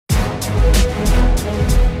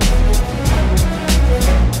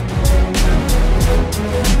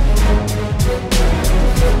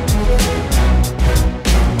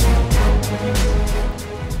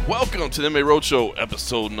Welcome to the MMA Roadshow,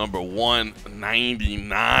 episode number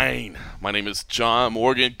 199. My name is John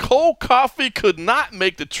Morgan. Cold coffee could not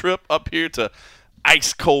make the trip up here to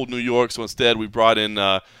ice-cold New York, so instead we brought in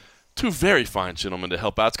two very fine gentlemen to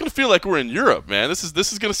help out. It's going to feel like we're in Europe, man. This is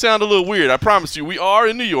going to sound a little weird. I promise you, we are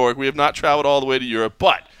in New York. We have not traveled all the way to Europe,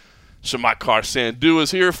 but Shamakar Sandhu is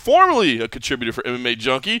here, formerly a contributor for MMA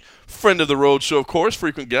Junkie, friend of the Roadshow, of course,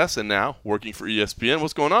 frequent guest, and now working for ESPN.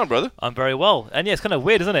 What's going on, brother? I'm very well. And yeah, it's kind of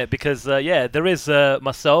weird, isn't it? Because, there is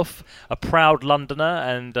myself, a proud Londoner,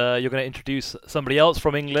 and you're going to introduce somebody else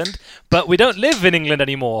from England, but we don't live in England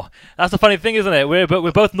anymore. That's the funny thing, isn't it? We're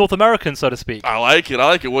both North Americans, so to speak. I like it.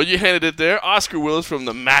 Well, you handed it there. Oscar Willis from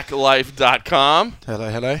the MacLife.com.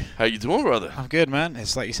 Hello. How you doing, brother? I'm good, man.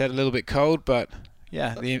 It's like you said, a little bit cold, but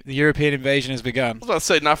yeah, the European invasion has begun. I was about to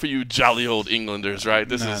say, not for you jolly old Englanders, right?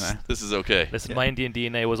 This is okay. Listen, my Indian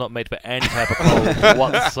DNA was not made for any type of cold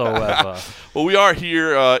whatsoever. Well, we are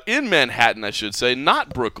here in Manhattan, I should say,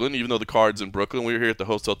 not Brooklyn, even though the card's in Brooklyn. We're here at the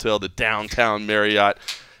Host Hotel, the Downtown Marriott.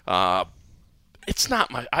 It's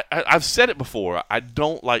not my I've said it before. I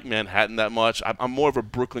don't like Manhattan that much. I'm more of a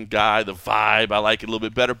Brooklyn guy. The vibe, I like it a little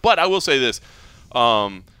bit better. But I will say this.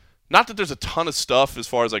 Not that there's a ton of stuff as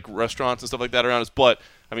far as like restaurants and stuff like that around us, but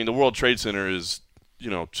I mean the World Trade Center is,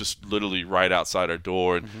 just literally right outside our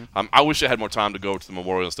door. And I wish I had more time to go to the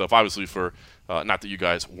memorial and stuff. Obviously, for not that you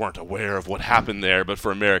guys weren't aware of what happened there, but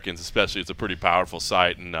for Americans especially, it's a pretty powerful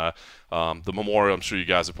site. And the memorial, I'm sure you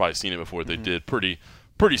guys have probably seen it before. They did pretty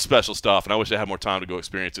special stuff, and I wish I had more time to go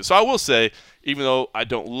experience it. So I will say, even though I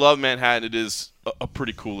don't love Manhattan, it is a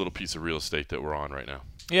pretty cool little piece of real estate that we're on right now.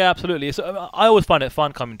 Yeah, absolutely. So I always find it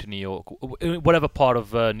fun coming to New York, whatever part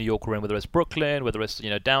of New York we're in, whether it's Brooklyn, whether it's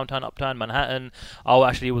downtown, uptown, Manhattan. I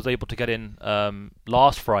actually was able to get in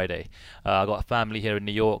last Friday. I got a family here in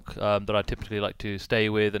New York that I typically like to stay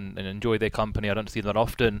with and enjoy their company. I don't see them that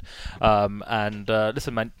often.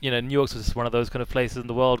 Listen, man, New York's just one of those kind of places in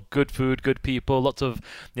the world. Good food, good people, lots of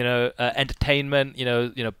entertainment.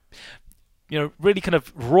 Really kind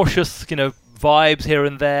of raucous, vibes here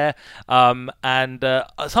and there, and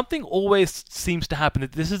something always seems to happen.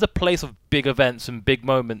 This is a place of big events and big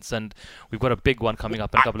moments, and we've got a big one coming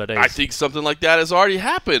up in a couple of days. I think something like that has already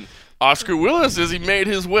happened. Oscar Willis, as he made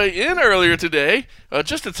his way in earlier today,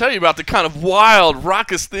 just to tell you about the kind of wild,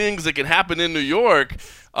 raucous things that can happen in New York,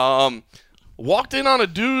 walked in on a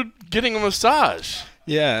dude getting a massage.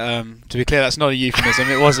 Yeah, to be clear, that's not a euphemism.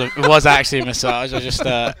 It was actually a massage. I just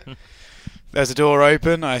there's a door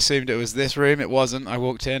open. I assumed it was this room. It wasn't. I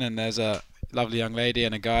walked in and there's a lovely young lady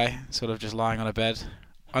and a guy sort of just lying on a bed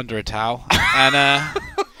under a towel. And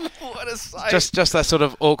what a sight. Just that sort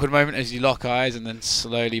of awkward moment as you lock eyes and then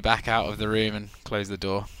slowly back out of the room and close the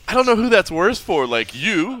door. I don't know who that's worse for, like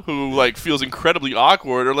you, who like feels incredibly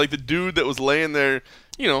awkward, or like the dude that was laying there,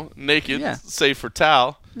 naked, save for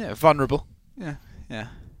towel. Yeah, vulnerable. Yeah.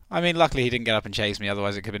 I mean, luckily he didn't get up and chase me,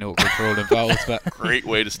 otherwise it could have been awkward for all involved. But great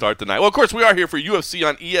way to start the night. Well, of course, we are here for UFC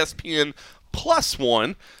on ESPN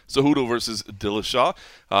 +1, Cejudo versus Dillashaw.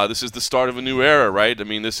 This is the start of a new era, right? I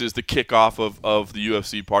mean, this is the kickoff of the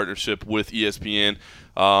UFC partnership with ESPN.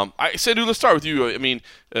 Sandhu, let's start with you. I mean,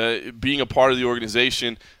 being a part of the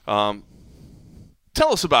organization,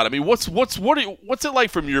 tell us about it. I mean, what's it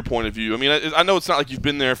like from your point of view? I mean, I know it's not like you've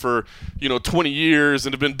been there for 20 years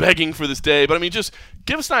and have been begging for this day, but I mean, just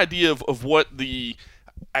give us an idea of what the,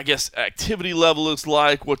 I guess, activity level is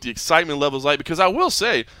like, what the excitement level is like. Because I will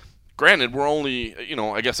say, granted, we're only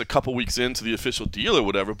I guess a couple weeks into the official deal or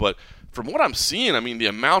whatever, but from what I'm seeing, I mean, the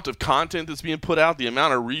amount of content that's being put out, the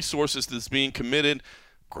amount of resources that's being committed.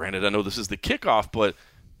 Granted, I know this is the kickoff, but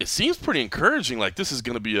it seems pretty encouraging, like this is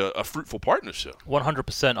going to be a fruitful partnership.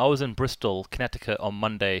 100%. I was in Bristol, Connecticut on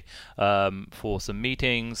Monday for some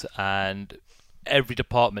meetings, and every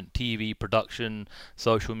department, TV, production,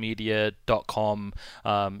 social media, .com,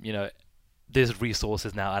 there's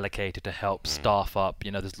resources now allocated to help staff up.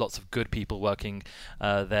 There's lots of good people working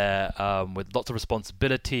there with lots of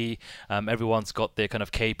responsibility. Everyone's got their kind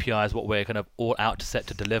of KPIs, what we're kind of all out to set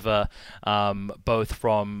to deliver, both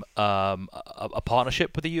from a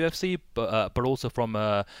partnership with the UFC, but also from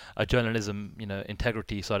a journalism,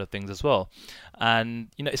 integrity side of things as well. And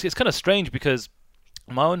it's kind of strange because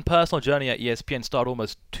my own personal journey at ESPN started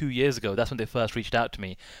almost 2 years ago. That's when they first reached out to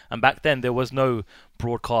me. And back then, there was no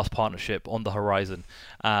broadcast partnership on the horizon.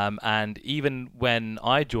 And even when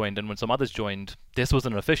I joined and when some others joined, this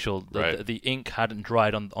wasn't official. Right. The ink hadn't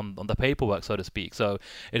dried on the paperwork, so to speak. So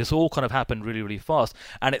it has all kind of happened really, really fast.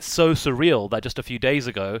 And it's so surreal that just a few days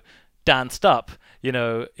ago, Dan Stupp,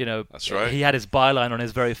 That's right. he had his byline on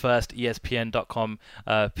his very first ESPN.com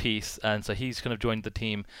piece, and so he's kind of joined the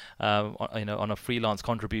team, on a freelance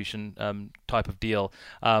contribution type of deal.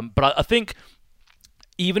 But I think,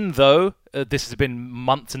 even though this has been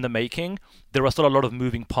months in the making, there are still a lot of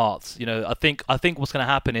moving parts. I think what's going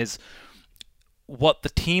to happen is what the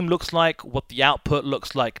team looks like, what the output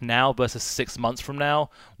looks like now versus 6 months from now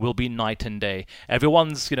will be night and day.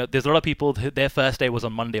 Everyone's, there's a lot of people their first day was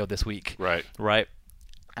on Monday of this week. Right.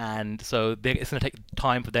 And so it's going to take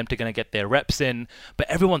time for them to get their reps in. But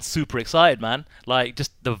everyone's super excited, man. Like,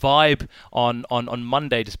 just the vibe on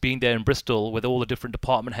Monday, just being there in Bristol with all the different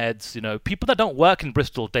department heads, people that don't work in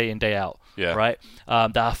Bristol day in, day out, right?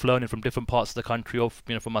 That have flown in from different parts of the country, or,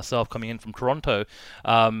 for myself coming in from Toronto.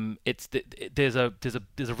 There's a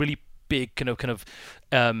really big kind of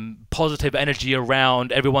positive energy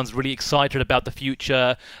around. Everyone's really excited about the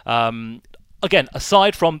future. Again,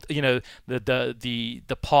 aside from the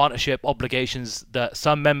partnership obligations that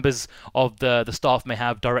some members of the staff may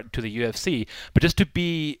have direct to the UFC, but just to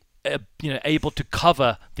be able to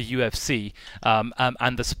cover the UFC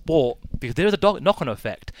and the sport, because there is a knock-on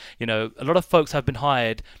effect. A lot of folks have been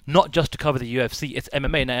hired not just to cover the UFC, it's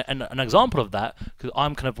MMA, and an example of that, because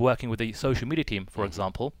I'm kind of working with the social media team, for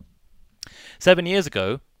example. 7 years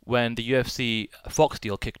ago, when the UFC Fox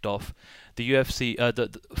deal kicked off, the UFC,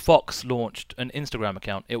 the Fox launched an Instagram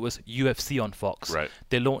account. It was UFC on Fox. Right.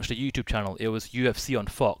 They launched a YouTube channel. It was UFC on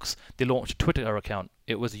Fox. They launched a Twitter account.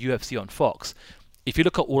 It was UFC on Fox. If you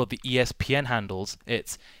look at all of the ESPN handles,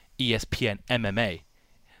 it's ESPN MMA.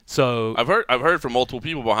 So I've heard from multiple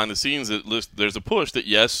people behind the scenes that there's a push that,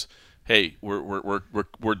 yes, hey,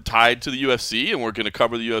 we're tied to the UFC and we're going to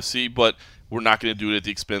cover the UFC, but we're not going to do it at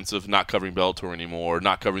the expense of not covering Bellator anymore, or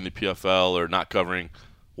not covering the PFL, or not covering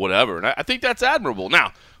whatever. And I think that's admirable.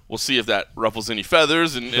 Now, we'll see if that ruffles any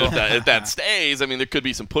feathers, and if that stays. I mean, there could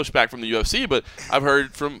be some pushback from the UFC, but I've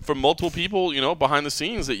heard from multiple people, behind the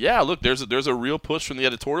scenes that, yeah, look, there's a real push from the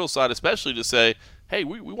editorial side, especially to say, hey,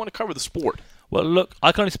 we want to cover the sport. Well, look,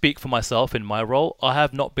 I can only speak for myself in my role. I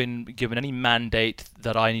have not been given any mandate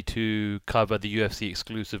that I need to cover the UFC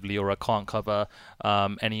exclusively, or I can't cover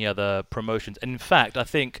any other promotions. And in fact,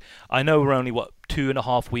 I know we're only,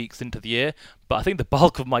 2.5 weeks into the year, but I think the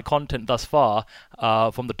bulk of my content thus far,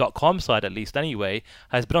 from the .com side at least anyway,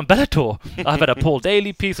 has been on Bellator. I've had a Paul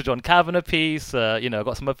Daly piece, a John Kavanagh piece, I've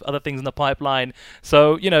got some other things in the pipeline.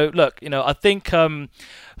 So, look, I think the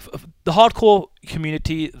hardcore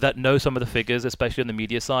community that knows some of the figures, especially on the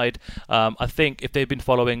media side, I think if they've been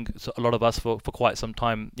following a lot of us for quite some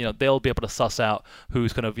time, they'll be able to suss out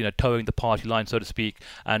who's kind of, towing the party line, so to speak,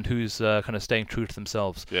 and who's kind of staying true to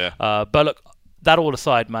themselves. Yeah. But look, that all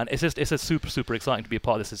aside, man, it's just super exciting to be a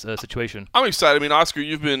part of this situation. I'm excited. I mean, Oscar,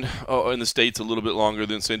 you've been in the States a little bit longer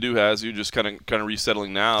than Sandhu has. You're just kind of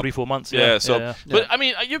resettling now. 3-4 months. Yeah. Yeah. But I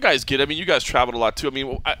mean, you guys get it. I mean, you guys traveled a lot too. I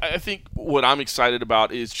mean, I think what I'm excited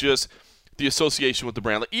about is just the association with the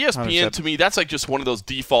brand. Like ESPN 100%. To me, that's like just one of those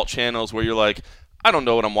default channels where you're like, I don't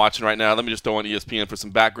know what I'm watching right now. Let me just throw on ESPN for some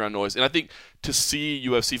background noise. And I think to see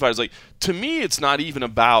UFC fighters, like, to me, it's not even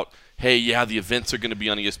about, hey, yeah, the events are going to be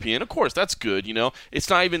on ESPN. Of course, that's good, It's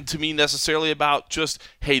not even, to me, necessarily about just,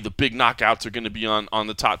 hey, the big knockouts are going to be on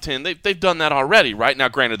the top 10. They've done that already, right? Now,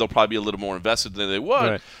 granted, they'll probably be a little more invested than they would.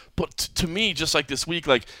 Right. But to me, just like this week,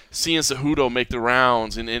 like seeing Cejudo make the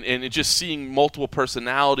rounds and just seeing multiple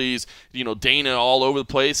personalities, Dana all over the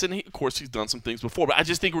place. And of course, he's done some things before. But I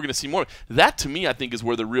just think we're going to see more. That, to me, I think is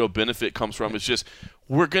where the real benefit comes from. It's just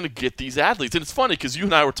we're going to get these athletes. And it's funny because you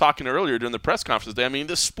and I were talking earlier during the press conference today. I mean,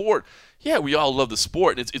 this sport, yeah, we all love the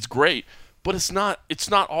sport. And it's great. But it's not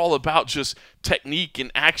all about just technique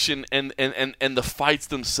and action and the fights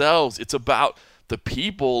themselves. It's about the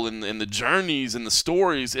people and the journeys and the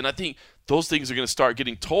stories, and I think those things are going to start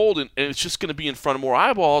getting told, and it's just going to be in front of more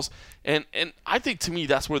eyeballs, and I think, to me,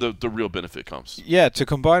 that's where the real benefit comes. Yeah, to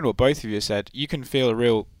combine what both of you said, you can feel a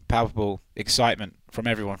real palpable excitement from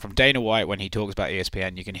everyone. From Dana White, when he talks about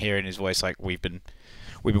ESPN, you can hear in his voice like we've been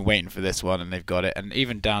waiting for this one, and they've got it. And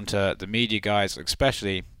even down to the media guys,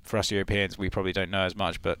 especially for us Europeans, we probably don't know as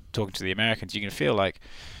much, but talking to the Americans, you can feel like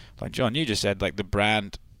John, you just said, like the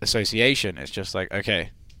brand association. It's just like, okay,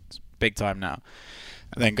 it's big time now.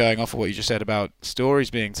 And then going off of what you just said about stories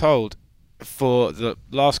being told, for the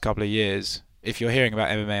last couple of years, if you're hearing about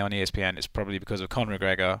MMA on ESPN, it's probably because of Conor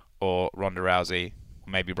McGregor or Ronda Rousey or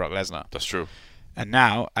maybe Brock Lesnar. That's true. And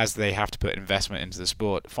now, as they have to put investment into the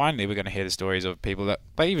sport, finally we're going to hear the stories of people that,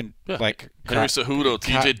 like Henry Cejudo,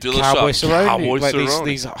 TJ Dillashaw, Cowboy Cerrone. Cerrone.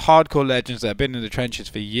 These hardcore legends that have been in the trenches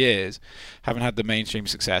for years, haven't had the mainstream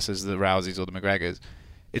success as the Rouseys or the McGregors.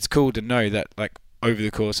 It's cool to know that, like, over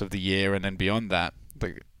the course of the year and then beyond that,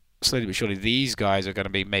 like, slowly but surely, these guys are going to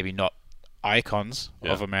be maybe not icons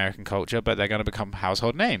of American culture, but they're going to become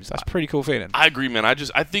household names. That's a pretty cool feeling. I agree, man. I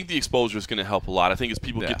think the exposure is going to help a lot. I think as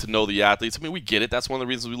people get to know the athletes, I mean, we get it. That's one of the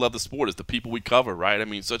reasons we love the sport is the people we cover, right? I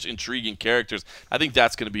mean, such intriguing characters. I think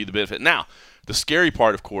that's going to be the benefit. Now, the scary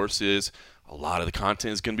part, of course, is a lot of the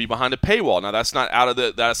content is going to be behind a paywall. Now, that's not out of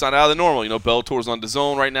the normal. You know, Bellator's on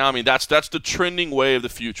DAZN right now. I mean, that's the trending way of the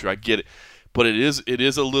future. I get it, but it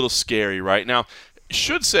is a little scary right now.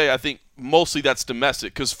 Should say, I think mostly that's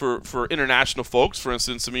domestic, because for international folks, for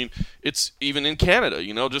instance, I mean, it's even in Canada,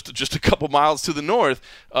 you know, just a couple miles to the north,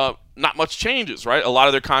 not much changes, right? A lot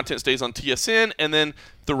of their content stays on TSN, and then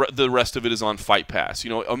the rest of it is on Fight Pass.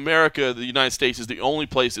 You know, America, the United States, is the only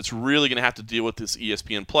place that's really going to have to deal with this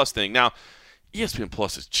ESPN Plus thing. Now, ESPN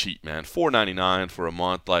Plus is cheap, man. $4.99 for a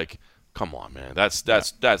month, like. Come on, man. That's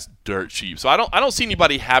dirt cheap. So I don't see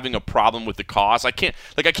anybody having a problem with the cost. I can't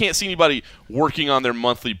see anybody working on their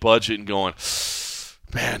monthly budget and going,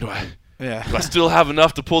 man, do I still have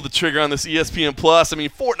enough to pull the trigger on this ESPN Plus? I mean,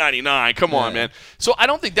 $4.99. Come on, man. So I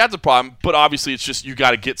don't think that's a problem. But obviously, it's just you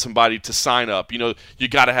got to get somebody to sign up. You know, you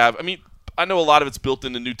got to have. I mean, I know a lot of it's built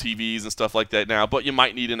into new TVs and stuff like that now, but you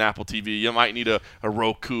might need an Apple TV. You might need a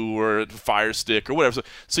Roku or a Fire Stick or whatever.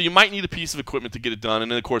 So you might need a piece of equipment to get it done. And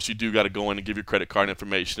then, of course, you do got to go in and give your credit card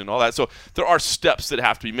information and all that. So there are steps that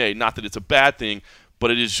have to be made. Not that it's a bad thing,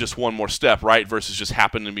 but it is just one more step, right, versus just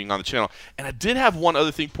happening and being on the channel. And I did have one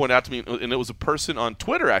other thing pointed out to me, and it was a person on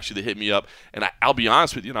Twitter, actually, that hit me up. And I'll be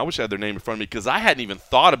honest with you, and I wish I had their name in front of me because I hadn't even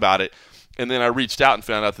thought about it. And then I reached out and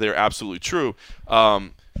found out that they're absolutely true.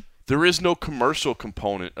 There is no commercial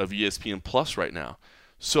component of ESPN Plus right now.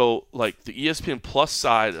 So, like, the ESPN Plus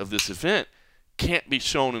side of this event can't be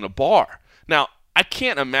shown in a bar. Now, I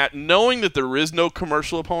can't imagine, knowing that there is no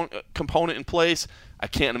commercial component in place, I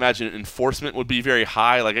can't imagine enforcement would be very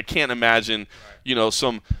high. Like, I can't imagine, you know,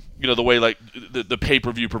 the way, like, the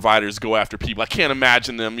pay-per-view providers go after people. I can't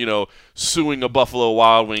imagine them, you know, suing a Buffalo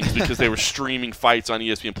Wild Wings because they were streaming fights on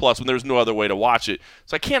ESPN Plus when there's no other way to watch it.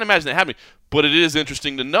 So I can't imagine that happening. But it is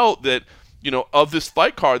interesting to note that, you know, of this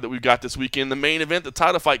fight card that we've got this weekend, the main event, the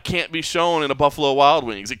title fight, can't be shown in a Buffalo Wild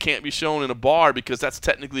Wings. It can't be shown in a bar because that's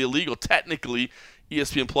technically illegal. Technically,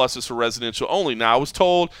 ESPN Plus is for residential only. Now, I was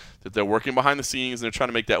told that they're working behind the scenes and they're trying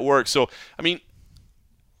to make that work. So, I mean,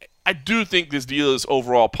 I do think this deal is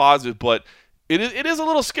overall positive, but it is a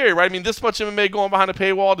little scary, right? I mean, this much MMA going behind a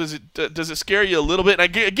paywall, does it scare you a little bit?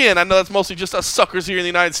 And again, I know that's mostly just us suckers here in the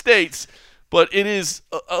United States, but it is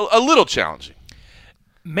a little challenging.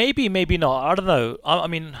 Maybe not. I don't know. I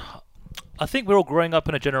mean, I think we're all growing up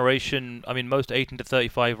in a generation. I mean, most 18 to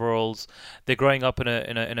 35-year-olds, they're growing up in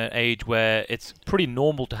an age where it's pretty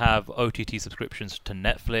normal to have OTT subscriptions to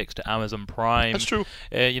Netflix, to Amazon Prime. That's true.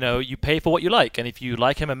 You know, you pay for what you like, and if you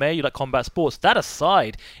like MMA, you like combat sports. That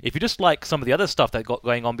aside, if you just like some of the other stuff that got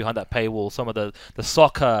going on behind that paywall, some of the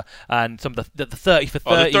soccer and some of the 30 for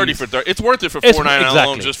 30. Oh, the 30 for 30. It's worth it for $4.99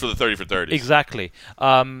 alone just for the 30 for 30. Exactly.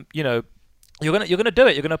 You know. You're gonna do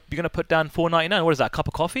it. You're gonna put down $4.99. What is that? A cup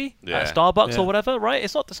of coffee at Starbucks or whatever, right?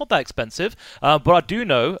 It's not that expensive. But I do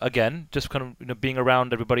know, again, just kind of being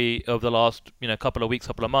around everybody over the last couple of weeks,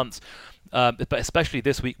 couple of months, but especially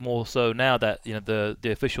this week more so now that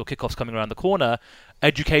the official kickoff's coming around the corner.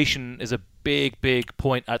 Education is a big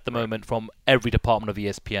point at the moment from every department of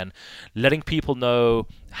ESPN, letting people know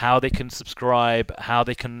how they can subscribe, how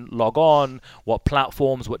they can log on, what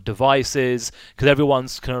platforms, what devices, because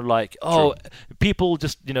everyone's kind of like, people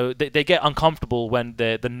just they get uncomfortable when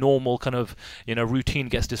the normal kind of routine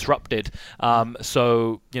gets disrupted. I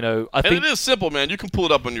think it is simple, man. You can pull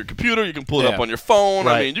it up on your computer, you can pull it up on your phone.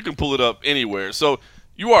 Right. I mean, you can pull it up anywhere. So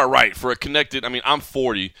you are right for a connected. I mean, I'm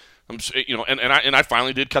 40. And I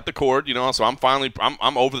finally did cut the cord, so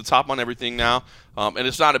I'm over the top on everything now, and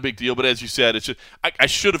it's not a big deal. But as you said, it's just I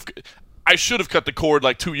should have cut the cord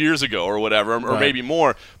like 2 years ago or whatever, or maybe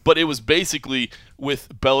more. But it was basically with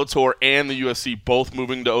Bellator and the UFC both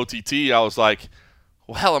moving to OTT. I was like,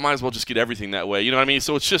 well, hell, I might as well just get everything that way. You know what I mean?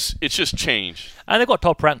 So it's just change. And they've got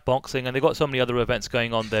Top Rank Boxing, and they've got so many other events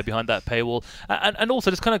going on there behind that paywall. And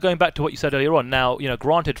also, just kind of going back to what you said earlier on. Now,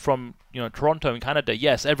 granted, from Toronto and Canada,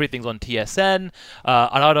 yes, everything's on TSN, and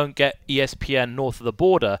I don't get ESPN north of the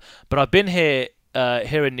border. But I've been here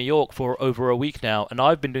in New York for over a week now, and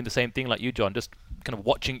I've been doing the same thing like you, John. Just kind of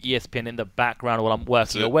watching ESPN in the background while I'm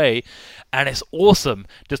working away, and it's awesome.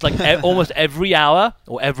 Just like almost every hour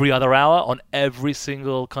or every other hour on every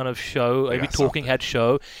single kind of show, every talking head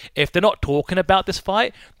show, if they're not talking about this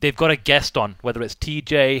fight, they've got a guest on, whether it's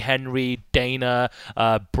TJ, Henry, Dana,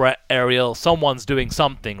 Brett, Ariel, someone's doing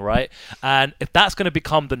something, right? And if that's going to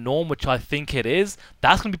become the norm, which I think it is,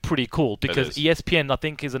 that's going to be pretty cool, because ESPN, I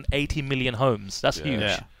think, is an 80 million homes. That's huge.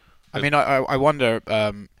 Yeah. I mean, I wonder,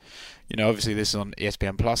 obviously this is on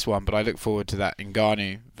ESPN Plus One, but I look forward to that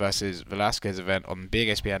Ngannou versus Velasquez event on big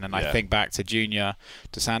ESPN, and I think back to Junior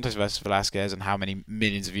dos Santos versus Velasquez and how many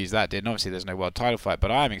millions of views that did. And obviously there's no world title fight,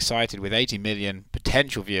 but I am excited with 80 million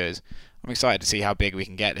potential viewers. I'm excited to see how big we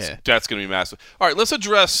can get here. That's going to be massive. All right, let's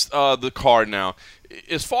address the card now.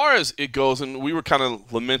 As far as it goes, and we were kind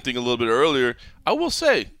of lamenting a little bit earlier, I will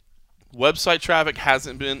say website traffic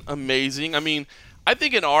hasn't been amazing. I mean, I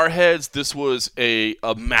think in our heads this was a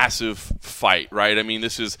massive fight, right? I mean,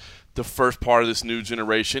 this is the first part of this new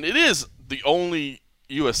generation. It is the only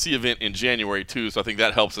USC event in January, too, so I think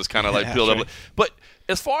that helps us kind of like build up. But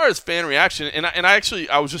as far as fan reaction, and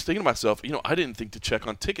I was just thinking to myself, I didn't think to check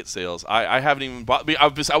on ticket sales. I haven't even bought.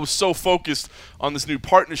 I was so focused on this new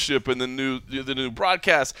partnership and the new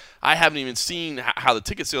broadcast, I haven't even seen how the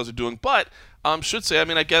ticket sales are doing. But should say, I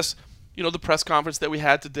mean, I guess the press conference that we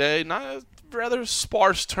had today, not a rather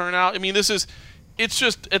sparse turnout. I mean, it's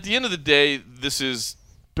just at the end of the day, this is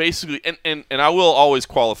basically, and I will always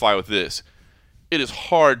qualify with this. It is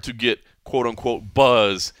hard to get quote unquote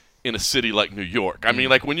buzz in a city like New York. I mean,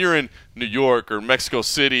 like when you're in New York or Mexico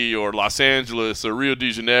City or Los Angeles or Rio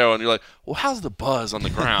de Janeiro, and you're like, well, how's the buzz on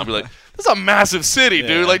the ground? You're like, this is a massive city,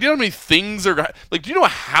 dude. Like, do you know how many things are like? Do you know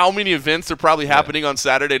how many events are probably happening on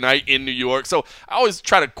Saturday night in New York? So I always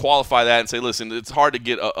try to qualify that and say, listen, it's hard to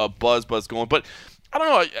get a buzz going. But I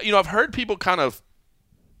don't know. I've heard people kind of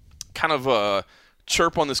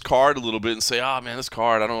chirp on this card a little bit and say, oh man, this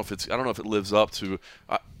card, I don't know if it lives up to.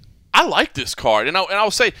 I like this card, and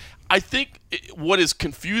I'll say, I think what is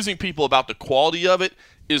confusing people about the quality of it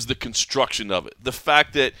is the construction of it. The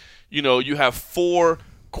fact that you have 4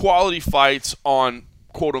 quality fights on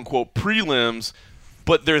quote unquote prelims,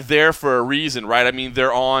 but they're there for a reason, right? I mean,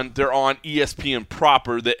 they're on ESPN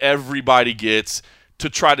proper that everybody gets to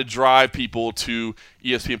try to drive people to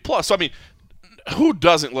ESPN Plus. So I mean, who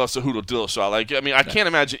doesn't love Cejudo Dillashaw? Like, I mean, I can't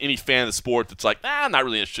imagine any fan of the sport that's like, I'm not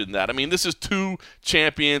really interested in that. I mean, this is 2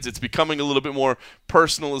 champions. It's becoming a little bit more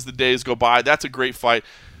personal as the days go by. That's a great fight.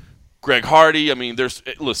 Greg Hardy, I mean, there's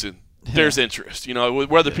interest,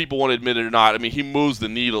 whether people want to admit it or not. I mean, he moves the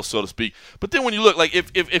needle, so to speak. But then when you look, like,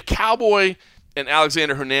 if Cowboy and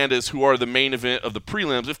Alexander Hernandez, who are the main event of the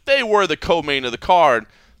prelims, if they were the co-main of the card,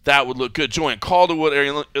 that would look good. Joanne Calderwood,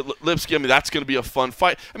 Ariel Lipsky, I mean, that's going to be a fun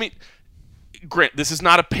fight. I mean, Grant, this is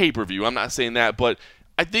not a pay-per-view. I'm not saying that, but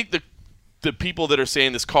I think the people that are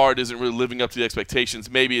saying this card isn't really living up to the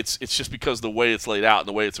expectations, maybe it's just because of the way it's laid out and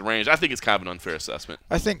the way it's arranged. I think it's kind of an unfair assessment.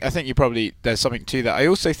 I think you probably, there's something to that. I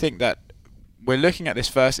also think that we're looking at this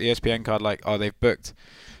first ESPN card like, they've booked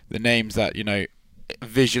the names that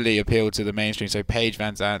visually appeal to the mainstream. So Paige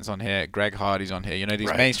Van Zant's on here, Greg Hardy's on here.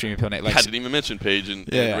 These mainstream appeal names. Like, I didn't even mention Paige and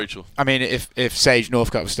Rachel. I mean, if Sage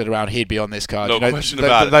Northcutt was still around, he'd be on this card. No question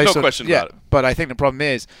about it. But I think the problem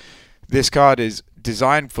is this card is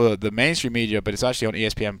designed for the mainstream media, but it's actually on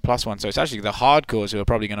ESPN Plus One. So it's actually the hardcores who are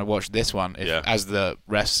probably going to watch this one as the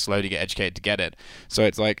rest slowly get educated to get it. So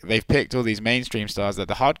it's like they've picked all these mainstream stars that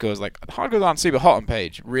the hardcores aren't super hot on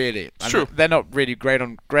Paige, really. It's true. They're not really great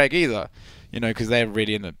on Greg either. Because they're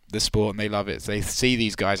really in the sport and they love it. So they see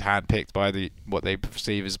these guys handpicked by what they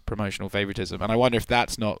perceive as promotional favoritism. And I wonder if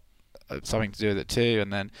that's not something to do with it too.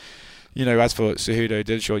 And then, as for Cejudo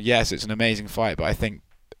Dillashaw, yes, it's an amazing fight. But I think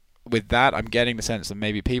with that, I'm getting the sense that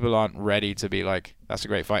maybe people aren't ready to be like, that's a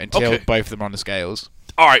great fight until both of them are on the scales.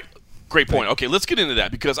 All right. Great point. Okay, let's get into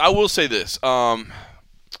that because I will say this. I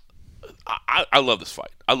love this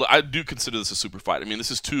fight. I do consider this a super fight. I mean, this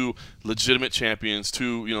is 2 legitimate champions,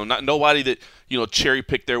 not nobody that cherry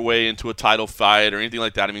picked their way into a title fight or anything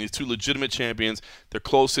like that. I mean, these 2 legitimate champions. They're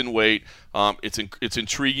close in weight. It's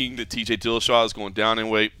intriguing that TJ Dillashaw is going down in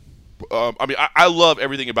weight. I mean, I love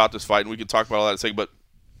everything about this fight, and we can talk about all that in a second. But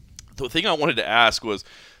the thing I wanted to ask was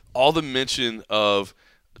all the mention of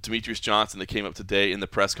Demetrius Johnson that came up today in the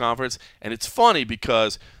press conference, and it's funny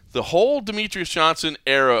because the whole Demetrius Johnson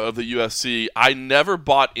era of the UFC, I never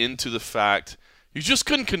bought into the fact. You just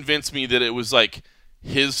couldn't convince me that it was like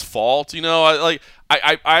his fault. I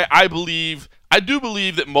do believe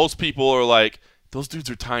that most people are like, those dudes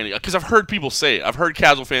are tiny. Because I've heard people say it. I've heard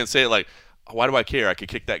casual fans say it like, why do I care? I could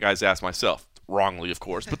kick that guy's ass myself. wrongly, of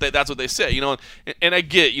course, but that's what they say, and I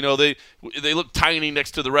get, they look tiny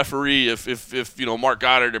next to the referee if Mark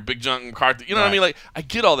Goddard or Big John McCarthy, what I mean? Like, I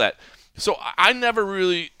get all that. So I never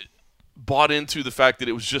really bought into the fact that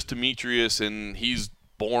it was just Demetrius and he's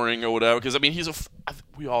boring or whatever, because, I mean,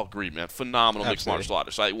 we all agree, man, phenomenal mixed martial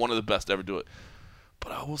artist, right? One of the best to ever do it.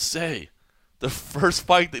 But I will say, the first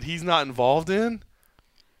fight that he's not involved in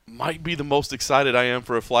might be the most excited I am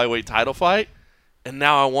for a flyweight title fight. And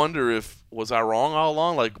now I wonder was I wrong all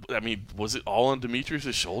along? Like, I mean, was it all on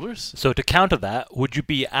Demetrius' shoulders? So to counter that, would you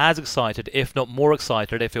be as excited, if not more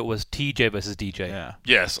excited, if it was TJ versus DJ? Yeah.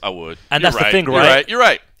 Yes, I would. And that's the thing, right? You're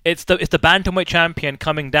right. It's the bantamweight champion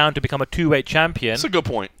coming down to become a two-weight champion. That's a good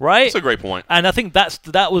point. Right? That's a great point. And I think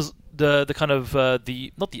that was the kind of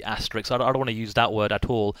not the asterisk. I don't want to use that word at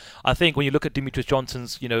all. I think when you look at Demetrius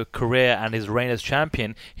Johnson's career and his reign as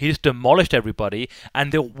champion, he just demolished everybody,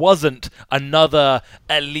 and there wasn't another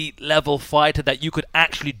elite level fighter that you could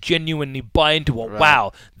actually genuinely buy into.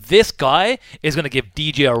 Wow, this guy is going to give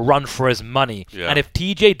DJ a run for his money. Yeah. And if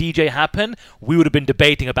DJ happened, we would have been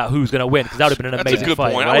debating about who's going to win, because that would have been an amazing That's a good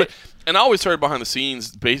fight, point. right? And I always heard behind the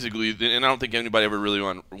scenes, basically, and I don't think anybody ever really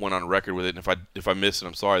went on record with it. And if I missed it,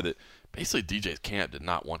 I'm sorry, that basically DJ's camp did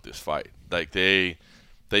not want this fight. Like they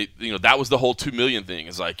that was the whole $2 million thing.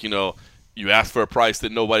 It's like, you ask for a price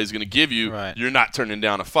that nobody's going to give you. Right. You're not turning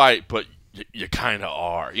down a fight, but you kind of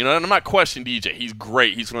are. And I'm not questioning DJ. He's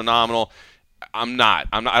great. He's phenomenal. I'm not.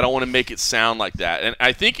 I don't want to make it sound like that. And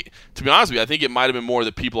I think, to be honest with you, I think it might have been more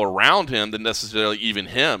the people around him than necessarily even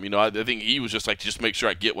him. I think he was just like, just make sure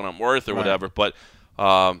I get what I'm worth or whatever. But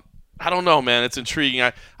I don't know, man. It's intriguing.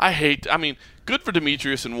 I mean, good for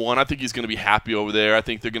Demetrius in one. I think he's going to be happy over there. I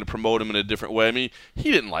think they're going to promote him in a different way. I mean,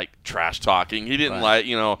 he didn't like trash talking. He didn't like,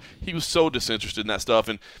 he was so disinterested in that stuff.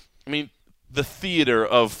 And, I mean, the theater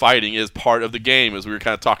of fighting is part of the game, as we were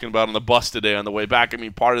kind of talking about on the bus today on the way back. I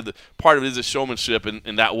mean, part of it is a showmanship,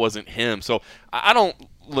 and that wasn't him. So I don't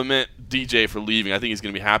lament DJ for leaving. I think he's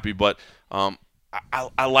going to be happy, but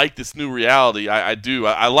I like this new reality. I do.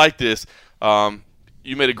 I like this.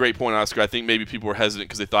 You made a great point, Oscar. I think maybe people were hesitant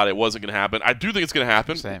because they thought it wasn't going to happen. I do think it's going to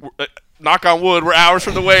happen. Same. Knock on wood, we're hours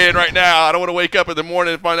from the weigh-in right now. I don't want to wake up in the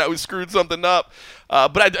morning and find out we screwed something up.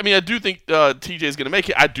 But I do think TJ is going to make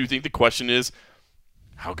it. I do think the question is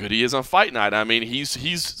how good he is on fight night. I mean, he's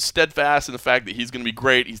steadfast in the fact that he's going to be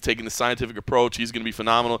great. He's taking the scientific approach. He's going to be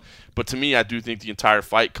phenomenal. But to me, I do think the entire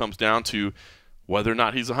fight comes down to whether or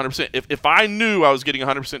not he's 100%. If I knew I was getting 100%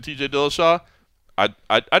 TJ Dillashaw,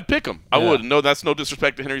 I'd pick him. I would. No, that's no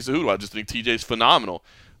disrespect to Henry Cejudo. I just think TJ's phenomenal.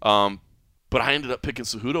 But I ended up picking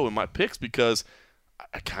Cejudo in my picks because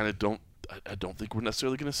I kind of don't. I don't think we're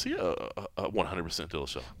necessarily going to see a 100%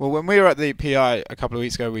 Dillashaw. Well, when we were at the PI a couple of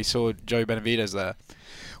weeks ago, we saw Joey Benavidez there.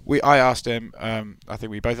 I asked him. I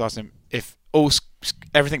think we both asked him if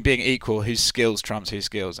everything being equal, whose skills trumps whose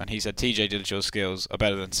skills, and he said TJ Dillashaw's skills are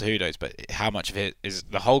better than Cejudo's. But how much of it is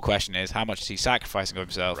the whole question is how much is he sacrificing of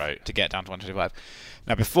himself to get down to 125?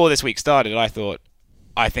 Now, before this week started,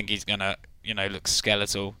 I think he's gonna. Look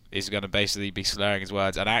skeletal. He's going to basically be slurring his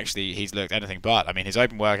words, and actually, he's looked anything but. I mean, his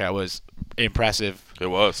open workout was impressive. It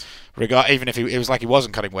was. Even if it was like he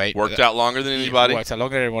wasn't cutting weight. Worked out longer than anybody. Worked out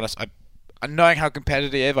longer than anyone else. Knowing how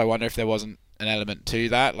competitive, I wonder if there wasn't an element to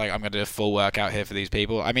that. Like, I'm going to do a full workout here for these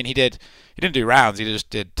people. I mean, he didn't do rounds. He just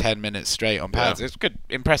did 10 minutes straight on pads. Yeah. It's good,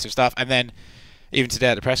 impressive stuff. And then, even today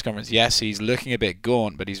at the press conference, yes, he's looking a bit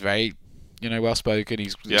gaunt, but he's very, well spoken. He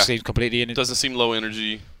seems completely in it. Doesn't seem low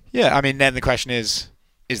energy. Yeah, I mean, then the question is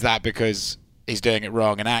that because he's doing it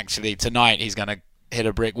wrong, and actually tonight he's going to hit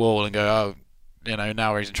a brick wall and go,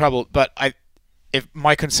 now he's in trouble. But if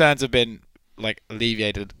my concerns have been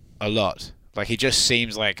alleviated a lot, he just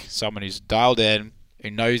seems like someone who's dialed in,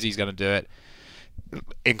 who knows he's going to do it.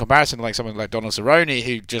 In comparison to someone like Donald Cerrone,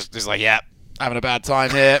 who just is having a bad time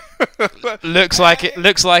here. looks like it.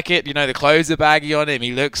 The clothes are baggy on him.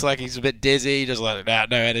 He looks like he's a bit dizzy, just no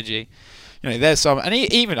energy. There's some, and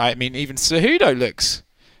even Cejudo looks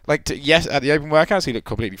at the open workouts he looked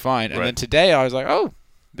completely fine, and then today I was like, oh,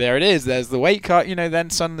 there it is. There's the weight cut. Then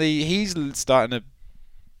suddenly he's starting to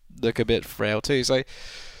look a bit frail too. So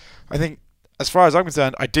I think, as far as I'm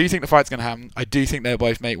concerned, I do think the fight's going to happen. I do think they'll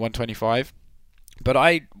both make 125, but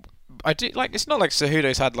I do it's not like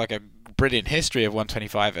Cejudo's had a brilliant history of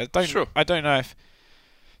 125. I don't know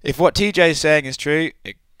if what TJ is saying is true.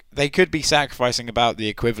 They could be sacrificing about the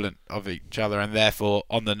equivalent of each other, and therefore,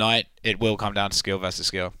 on the night, it will come down to skill versus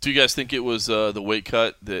skill. Do you guys think it was the weight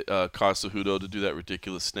cut that caused Cejudo to do that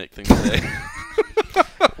ridiculous snake thing today?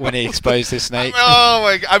 when he exposed his snake. Oh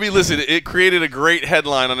my! I mean, listen, it created a great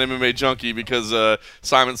headline on MMA Junkie because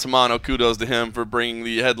Simon Samano, kudos to him for bringing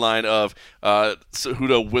the headline of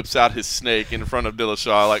Cejudo whips out his snake in front of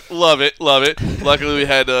Dillashaw. Like, love it, love it. Luckily, we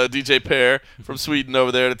had DJ Pear from Sweden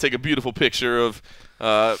over there to take a beautiful picture of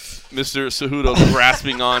Mr. Cejudo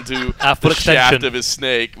grasping onto the shaft of his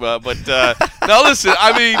snake. But now, listen,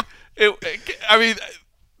 I mean,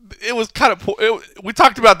 it was kind of. We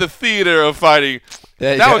talked about the theater of fighting.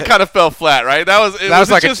 That one kind of fell flat, right? That was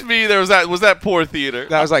like just me. There was that poor theater.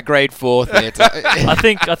 That was like grade 4 theater. I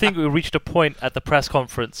think we reached a point at the press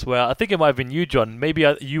conference where I think it might have been you, John. Maybe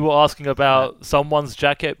you were asking about someone's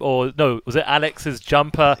jacket, or no, was it Alex's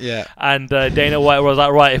jumper? Yeah. And Dana White was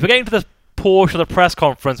like, right, if we're getting to this portion of the press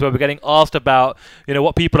conference where we're getting asked about,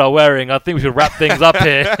 what people are wearing, I think we should wrap things up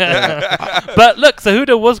here. But look,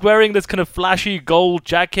 Cejudo was wearing this kind of flashy gold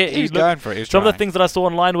jacket. He was going for it. Some of the things that I saw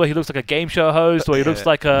online where he looks like a game show host, or he looks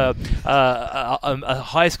like a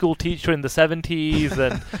high school teacher in the 70s,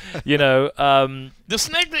 and the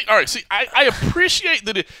snake thing. All right, see, I appreciate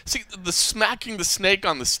that. The smacking the snake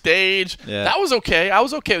on the stage. Yeah. That was okay. I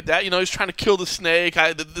was okay with that. He's trying to kill the snake.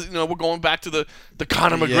 We're going back to the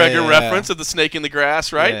Conor McGregor reference of the snake in the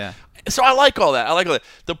grass, right? Yeah. So I like all that.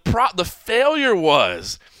 The failure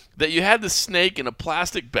was that you had the snake in a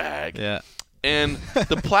plastic bag. Yeah. And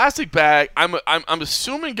the plastic bag, I'm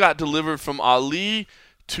assuming, got delivered from Ali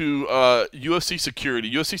to UFC security.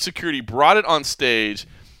 UFC security brought it on stage,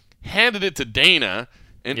 handed it to Dana,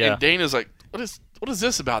 and Dana's like, what is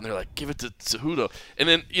this about? And they're like, give it to Cejudo. And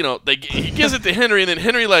then, he gives it to Henry, and then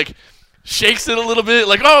Henry, shakes it a little bit,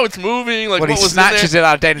 like, oh, it's moving. Like, he snatches it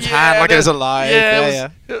out of Dana's hand like it was alive.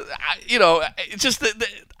 It's just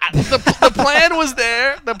the plan was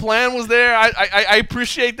there. The plan was there. I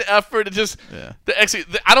appreciate the effort. It just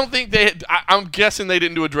I don't think they. I'm guessing they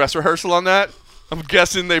didn't do a dress rehearsal on that. I'm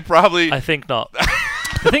guessing they probably. I think not.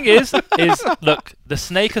 The thing is look, the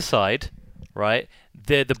snake aside, right?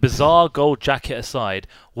 The bizarre gold jacket aside,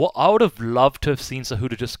 what I would have loved to have seen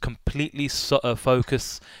Cejudo just completely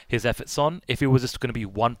focus his efforts on, if it was just going to be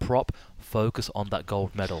one prop, focus on that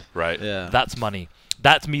gold medal. Right. Yeah. That's money.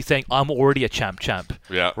 That's me saying I'm already a champ.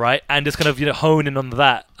 Yeah. Right. And just kind of hone in on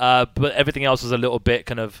that. But everything else was a little bit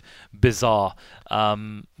kind of bizarre.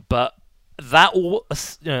 But that all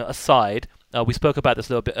aside, we spoke about this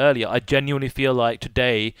a little bit earlier. I genuinely feel like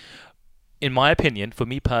today, in my opinion, for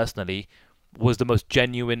me personally, was the most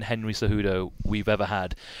genuine Henry Cejudo we've ever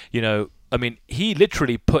had. He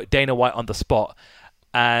literally put Dana White on the spot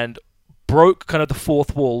and broke kind of the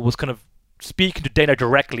fourth wall, was kind of speaking to Dana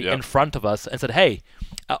directly in front of us and said, hey,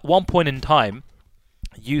 at one point in time,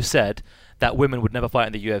 you said that women would never fight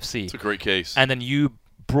in the UFC. It's a great case. And then you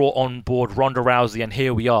brought on board Ronda Rousey, and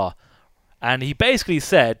here we are. And he basically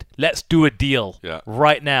said, let's do a deal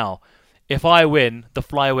right now. If I win, the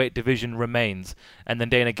flyweight division remains. And then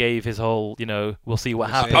Dana gave his whole, we'll see what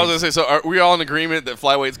happens. I was going to say, so are we all in agreement that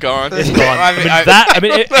flyweight's gone? It's gone.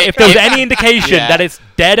 If there was any indication that it's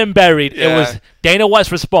dead and buried, it was Dana White's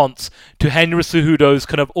response to Henry Cejudo's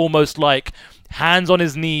kind of almost like hands on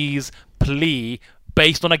his knees plea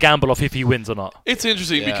based on a gamble of if he wins or not. It's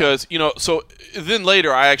interesting because, so then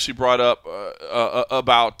later I actually brought up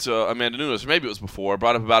about Amanda Nunes. Maybe it was before. I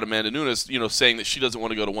brought up about Amanda Nunes, saying that she doesn't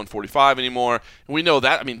want to go to 145 anymore. And we know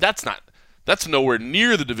that. That's nowhere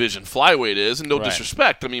near the division flyweight is, and no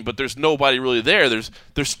disrespect. But there's nobody really there.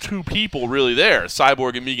 There's two people really there,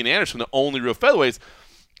 Cyborg and Megan Anderson, the only real featherweights.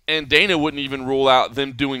 And Dana wouldn't even rule out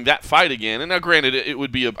them doing that fight again. And now, granted, it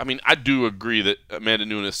would be I do agree that Amanda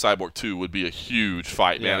Nunes Cyborg 2 would be a huge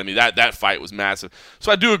fight, man. That fight was massive.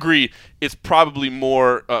 So I do agree it's probably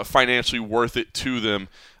more financially worth it to them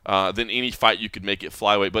than any fight you could make at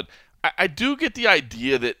flyweight. But I do get the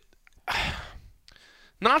idea that,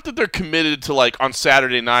 not that they're committed to, on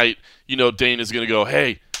Saturday night, Dana's going to go,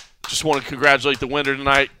 hey, just want to congratulate the winner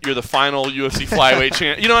tonight. You're the final UFC flyweight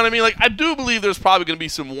champ. You know what I mean? I do believe there's probably going to be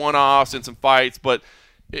some one-offs and some fights, but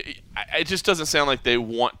it just doesn't sound like they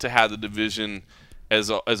want to have the division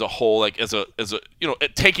as a whole,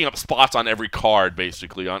 taking up spots on every card,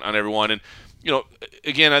 basically, on everyone. And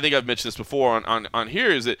again, I think I've mentioned this before on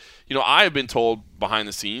here, is that I have been told behind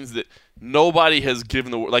the scenes that nobody has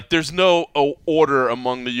given the there's no order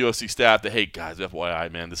among the UFC staff that, hey guys,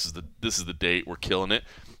 FYI, man, this is the date, we're killing it.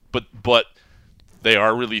 But they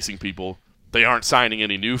are releasing people. They aren't signing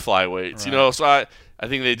any new flyweights, So I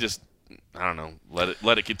think they just I don't know,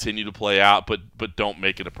 let it continue to play out, but don't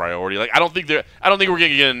make it a priority. Like I don't think we're gonna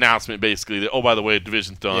get an announcement basically that, oh, by the way,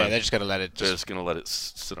 division's done. Yeah, they're just gonna let it. They're just gonna let it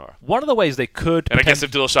sit on. One of the ways they could, and I guess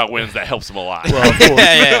if Dillashaw wins, that helps him a lot. Well, of course.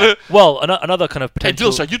 yeah. Well, another kind of Hey,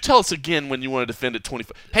 potential. Dillashaw, you tell us again when you want to defend at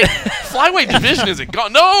 25. Hey, flyweight division isn't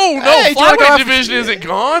gone. No, Hey, flyweight division isn't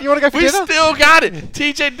gone. You wanna go for we dinner? still got it.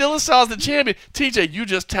 TJ Dillashaw's the champion. TJ, you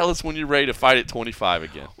just tell us when you're ready to fight at 25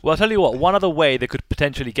 again. Well, I'll tell you what. One other way they could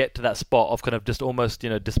potentially get to that spot of kind of just almost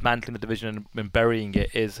dismantling the division and burying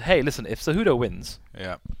it is, hey, listen, if Cejudo wins,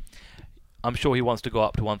 Yeah. I'm sure he wants to go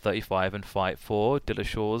up to 135 and fight for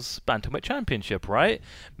Dillashaw's bantamweight championship, right?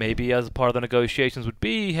 Maybe as part of the negotiations would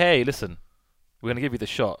be, hey, listen, we're going to give you the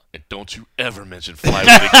shot. And don't you ever mention flyweight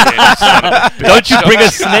again. Son of a bitch. Don't you bring a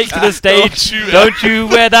snake to the stage. Don't you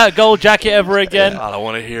wear that gold jacket ever again. I don't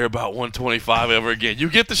want to hear about 125 ever again. You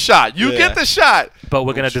get the shot. You get the shot. But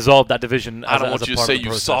we're going to dissolve that division. I don't want you to say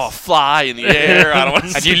you saw a fly in the air. I don't want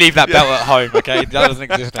to And you leave that belt at home, okay? That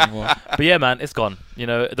doesn't exist anymore. But yeah, man, it's gone.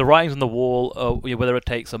 The writing's on the wall. Whether it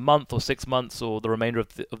takes a month or 6 months or the remainder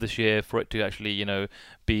of this year for it to actually,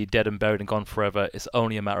 be dead and buried and gone forever, it's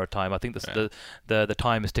only a matter of time. I think the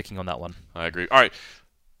time is ticking on that one. I agree. All right,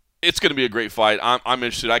 it's going to be a great fight. I'm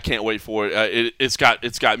interested. I can't wait for it. It's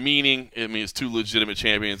got meaning. I mean, it's two legitimate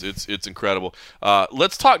champions. It's incredible.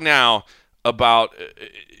 Let's talk now about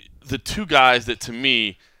the two guys that to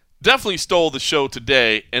me definitely stole the show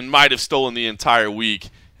today and might have stolen the entire week.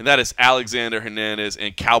 And that is Alexander Hernandez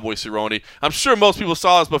and Cowboy Cerrone. I'm sure most people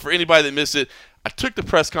saw this, but for anybody that missed it, I took the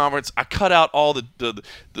press conference. I cut out all the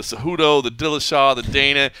Cejudo, the Dillashaw, the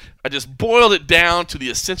Dana. I just boiled it down to the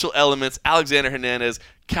essential elements. Alexander Hernandez,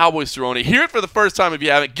 Cowboy Cerrone. Hear it for the first time if you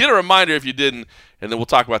haven't. Get a reminder if you didn't. And then we'll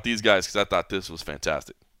talk about these guys because I thought this was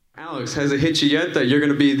fantastic. Alex, has it hit you yet that you're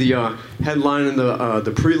going to be the headline in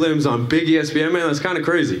the prelims on Big ESPN? Man, that's kind of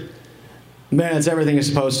crazy. Man, it's everything it's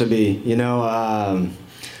supposed to be.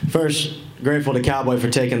 First, grateful to Cowboy for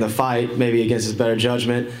taking the fight, maybe against his better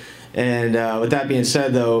judgment. And with that being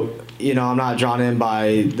said, though, I'm not drawn in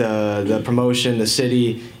by the promotion, the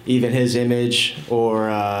city, even his image or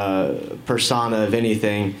persona of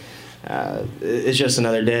anything. It's just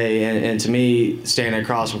another day, and to me, standing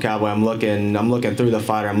across from Cowboy, I'm looking through the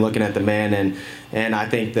fighter, I'm looking at the man, and I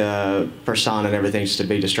think the persona and everything's just a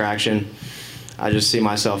big distraction. I just see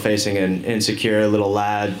myself facing an insecure little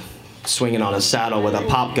lad swinging on a saddle with a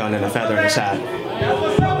pop gun and a feather in his hat.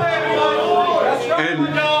 And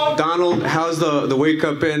Donald, how's the wake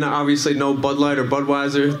up been? Obviously, no Bud Light or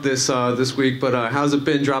Budweiser this week, but how's it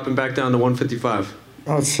been dropping back down to 155?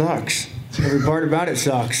 Oh, it sucks. Every part about it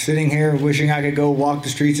sucks. Sitting here wishing I could go walk the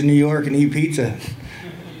streets of New York and eat pizza.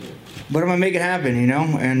 But I'm gonna make it happen,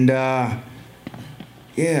 And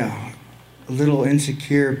yeah, a little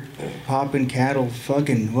insecure, popping cattle,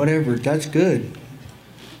 fucking whatever. That's good.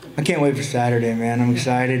 I can't wait for Saturday, man. I'm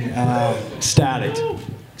excited.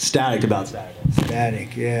 Static about Saturday.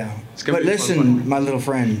 Static, yeah. But listen, my little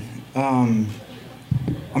friend, I'm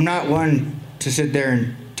not one to sit there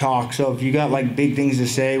and talk. So if you got big things to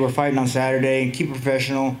say, we're fighting on Saturday. Keep it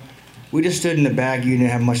professional. We just stood in the back. You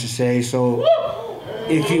didn't have much to say. So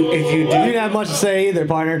if you do, You didn't have much to say either,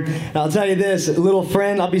 partner. And I'll tell you this, little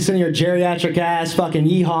friend, I'll be sending your geriatric ass fucking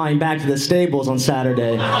yeehawing back to the stables on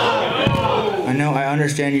Saturday. I know, I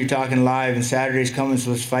understand you're talking live and Saturday's coming,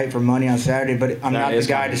 so let's fight for money on Saturday, but I'm not the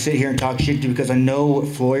guy to sit here and talk shit to because I know what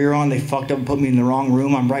floor you're on. They fucked up and put me in the wrong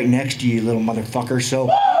room. I'm right next to you, little motherfucker. So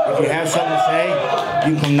if you have something to say,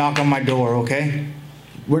 you can come knock on my door, okay?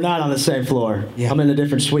 We're not on the same floor. Yeah. I'm in a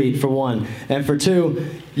different suite, for one. And for two,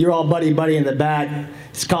 you're all buddy-buddy in the back.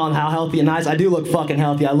 It's calling how healthy and nice. I do look fucking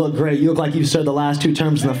healthy. I look great. You look like you've served the last 2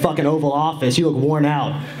 terms in the fucking Oval Office. You look worn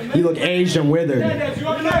out. You look aged and withered.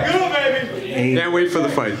 Can't wait for the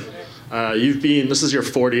fight. This is your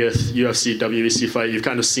 40th UFC WEC fight. You've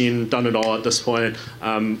kind of done it all at this point.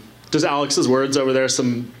 Does Alex's words over there,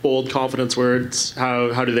 some bold confidence words,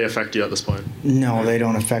 how do they affect you at this point? No, they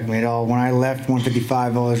don't affect me at all. When I left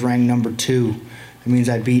 155, I was ranked number 2. It means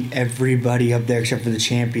I beat everybody up there except for the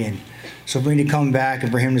champion. So for me to come back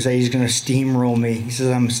and for him to say he's going to steamroll me, he says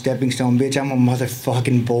I'm a stepping stone, bitch, I'm a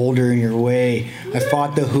motherfucking boulder in your way. I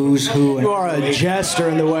fought the who's who. You are a jester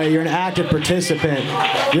in the way. You're an active participant.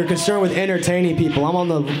 You're concerned with entertaining people. I'm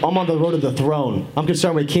on the road to the throne. I'm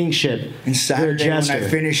concerned with kingship. And Saturday You're a jester. when I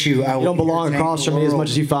finish you, I will You don't belong across from me as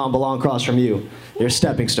much as you found belong across from you. You're a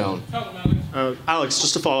stepping stone. Alex,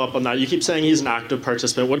 just to follow up on that, you keep saying he's an active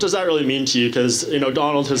participant. What does that really mean to you? Because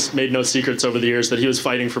Donald has made no secrets over the years that he was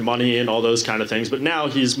fighting for money and all those kind of things. But now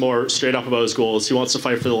he's more straight up about his goals. He wants to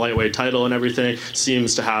fight for the lightweight title and everything.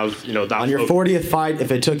 Seems to have, you know, that. On your 40th fight,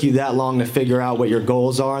 if it took you that long to figure out what your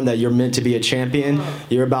goals are and that you're meant to be a champion,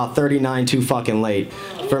 you're about 39 too fucking late.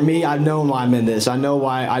 For me, I've known why I'm in this. I know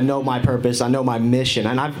why. I know my purpose. I know my mission,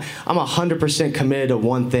 and I'm 100% committed to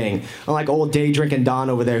one thing. Unlike old day drinking Don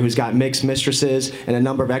over there, who's got mixed mistresses and a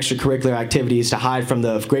number of extracurricular activities to hide from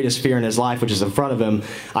the greatest fear in his life, which is in front of him,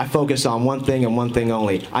 I focus on one thing and one thing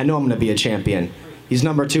only. I know I'm going to be a champion. He's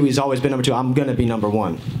number 2. He's always been number 2. I'm going to be number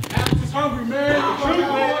 1.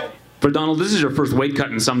 For Donald, this is your first weight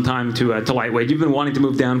cut in some time to lightweight. You've been wanting to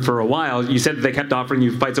move down for a while. You said that they kept offering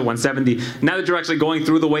you fights at 170. Now that you're actually going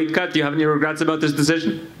through the weight cut, do you have any regrets about this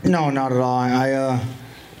decision? No, not at all. I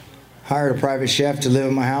hired a private chef to live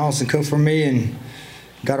in my house and cook for me, and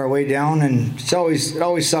got our weight down. And it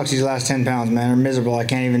always sucks these last 10 pounds, man. They're miserable. I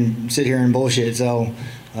can't even sit here and bullshit. So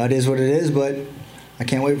it is what it is, but I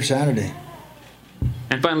can't wait for Saturday.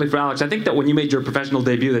 And finally, for Alex, I think that when you made your professional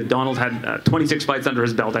debut, that Donald had 26 fights under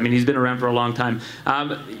his belt. I mean, he's been around for a long time.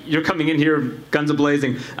 You're coming in here, guns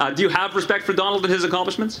a-blazing. Do you have respect for Donald and his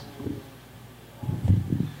accomplishments?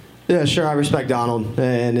 Yeah, sure, I respect Donald,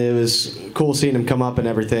 and it was cool seeing him come up and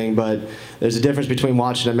everything, but there's a difference between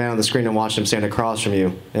watching a man on the screen and watching him stand across from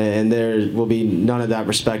you, and there will be none of that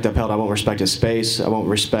respect upheld. I won't respect his space, I won't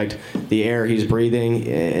respect the air he's breathing,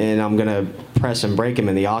 and I'm going to press and break him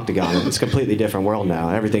in the octagon. It's a completely different world now.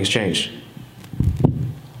 Everything's changed.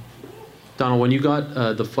 Donald, when you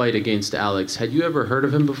got the fight against Alex, had you ever heard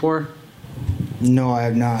of him before? No, I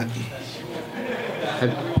have not.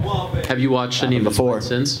 Have you watched any of his fights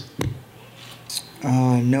since?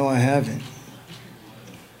 No, I haven't.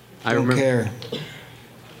 I Don't care.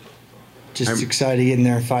 Just excited to get in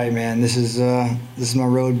there and fight, man. This is my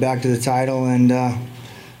road back to the title, and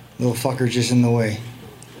little fucker's just in the way.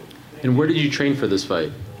 And where did you train for this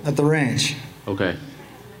fight? At the ranch. Okay.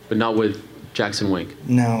 But not with Jackson Wink?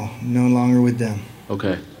 No, no longer with them.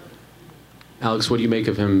 Okay. Alex, what do you make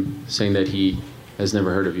of him saying that he has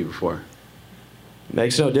never heard of you before?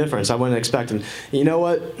 Makes no difference. I wouldn't expect him. You know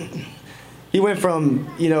what? He went from,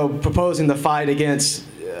 proposing the fight against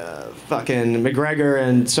fucking McGregor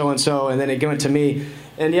and so, and then it went to me.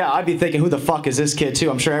 And yeah, I'd be thinking, who the fuck is this kid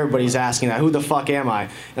too? I'm sure everybody's asking that. Who the fuck am I?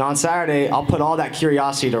 And on Saturday, I'll put all that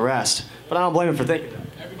curiosity to rest. But I don't blame him for thinking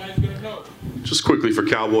that. Everybody's going to know. Just quickly for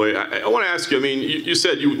Cowboy, I want to ask you, I mean, you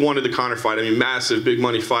said you wanted the Conor fight. I mean, massive, big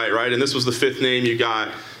money fight, right? And this was the 5th name you got.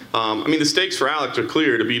 I mean, the stakes for Alex are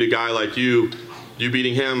clear. To beat a guy like you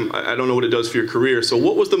beating him, I don't know what it does for your career. So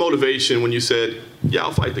what was the motivation when you said, yeah,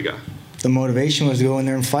 I'll fight the guy? The motivation was to go in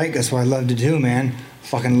there and fight. That's what I love to do, man.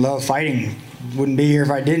 Fucking love fighting. Wouldn't be here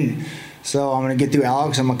if I didn't. So I'm going to get through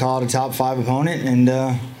Alex. I'm going to call it a top 5 opponent and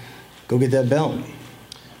go get that belt.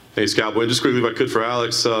 Thanks, Cowboy. Just quickly, if I could, for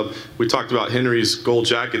Alex, we talked about Henry's gold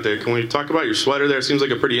jacket there. Can we talk about your sweater there? It seems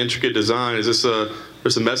like a pretty intricate design. Is this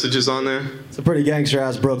there's some messages on there? It's a pretty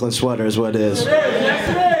gangster-ass Brooklyn sweater is what it is. Yes,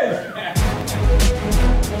 it is.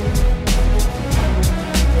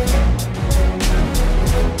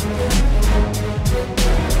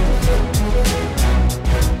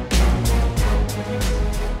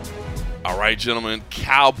 All right, gentlemen.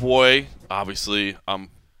 Cowboy, obviously, I'm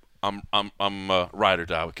ride or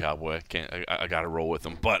die with Cowboy. I got to roll with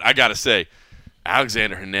him. But I got to say,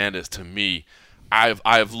 Alexander Hernandez, to me, I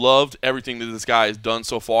have loved everything that this guy has done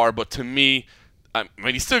so far. But to me, I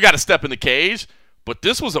mean, he's still got to step in the cage. But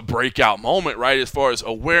this was a breakout moment, right, as far as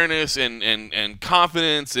awareness and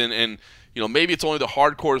confidence and maybe it's only the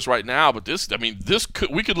hardcores right now. But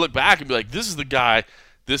we could look back and be like, this is the guy.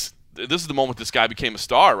 This is the moment this guy became a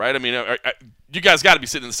star, right? I mean, you guys got to be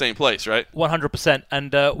sitting in the same place, right? 100%.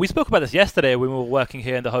 And we spoke about this yesterday when we were working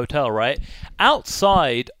here in the hotel, right?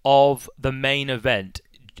 Outside of the main event,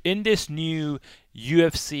 in this new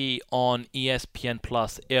UFC on ESPN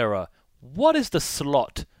Plus era, what is the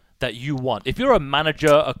slot that you want? If you're a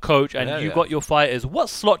manager, a coach, and you've got your fighters, what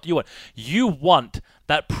slot do you want? You want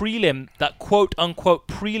that prelim, that quote-unquote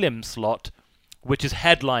prelim slot, which is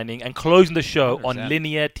headlining and closing the show 100%. On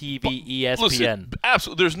linear TV, ESPN. Listen,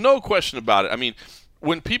 absolutely, there's no question about it. I mean,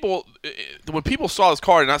 when people saw this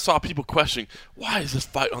card and I saw people questioning, why is this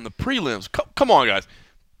fight on the prelims? Come on, guys.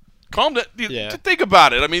 Calm down. Yeah. Think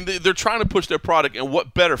about it. I mean, they're trying to push their product, and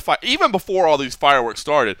what better fight? Even before all these fireworks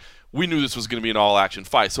started, we knew this was going to be an all-action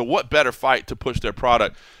fight. So what better fight to push their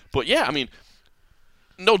product? But, yeah, I mean,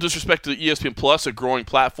 no disrespect to ESPN Plus, a growing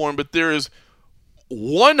platform, but there is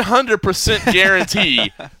 100%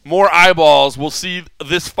 guarantee more eyeballs will see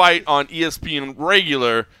this fight on ESPN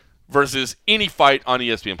regular versus any fight on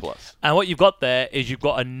ESPN Plus. And what you've got there is you've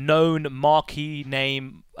got a known marquee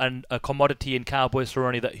name and a commodity in Cowboy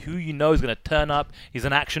Cerrone that who you know is going to turn up. He's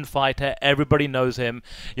an action fighter. Everybody knows him.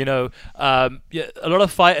 You know, yeah, a lot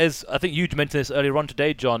of fighters. I think you mentioned this earlier on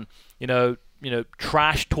today, John. You know,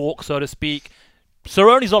 trash talk, so to speak.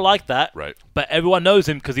 Cerrone's not like that, right? But everyone knows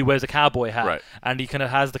him because he wears a cowboy hat, right? And he kind of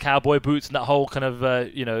has the cowboy boots and that whole kind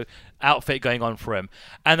of outfit going on for him.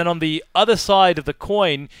 And then on the other side of the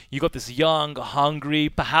coin, you got this young, hungry,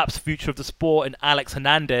 perhaps future of the sport in Alex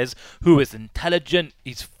Hernandez, who is intelligent,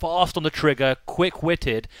 he's fast on the trigger,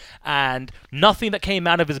 quick-witted, and nothing that came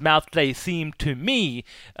out of his mouth today seemed to me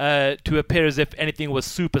to appear as if anything was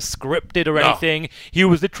super scripted or anything. He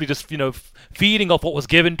was literally just, feeding off what was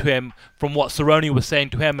given to him from what Cerrone was saying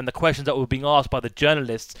to him and the questions that were being asked by the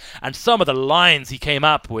journalists, and some of the lines he came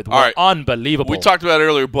up with were unbelievable. We talked about it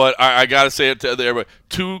earlier, but I got to say it to everybody.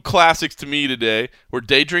 Two classics to me today were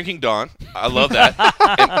Day Drinking Don. I love that.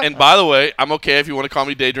 and by the way, I'm okay if you want to call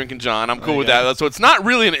me Day Drinking John. I'm cool with that. So it's not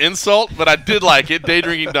really an insult, but I did like it, Day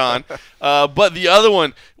Drinking Don. But the other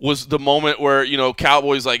one was the moment where,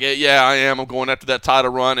 Cowboy's like, hey, yeah, I am. I'm going after that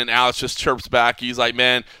title run. And Alex just chirps back. He's like,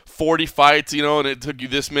 man, 40 fights, and it took you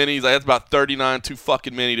this many. He's like, that's about 39, too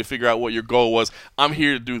fucking many to figure out what your goal was. I'm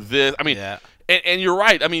here to do this. I mean, and you're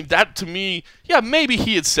right. I mean, that to me, maybe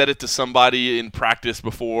he had said it to somebody in practice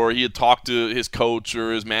before. He had talked to his coach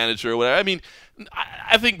or his manager or whatever. I mean,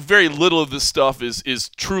 I think very little of this stuff is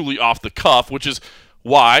truly off the cuff, which is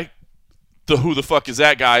why the who the fuck is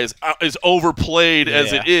that guy is overplayed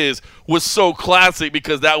as it is, was so classic,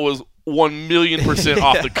 because that was 1,000,000%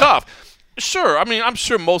 off the cuff. Sure, I mean, I'm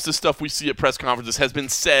sure most of the stuff we see at press conferences has been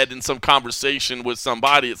said in some conversation with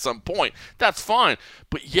somebody at some point. That's fine.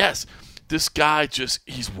 But yes, this guy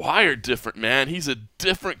he's wired different, man. He's a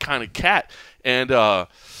different kind of cat. And,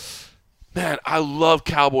 man, I love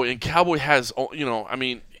Cowboy. And Cowboy has, I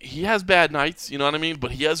mean, he has bad nights, you know what I mean?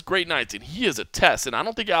 But he has great nights, and he is a test. And I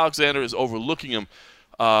don't think Alexander is overlooking him.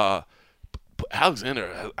 But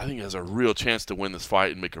Alexander, I think, has a real chance to win this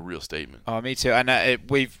fight and make a real statement. Oh, me too. And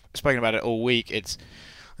we've spoken about it all week. It's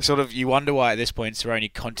sort of, you wonder why at this point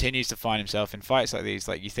Cerrone continues to find himself in fights like these.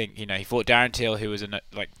 Like, you think, he fought Darren Till, who was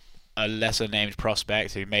a lesser-named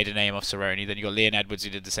prospect who made a name off Cerrone. Then you got Leon Edwards,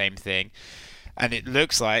 who did the same thing. And it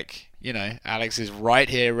looks like, Alex is right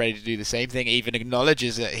here ready to do the same thing, even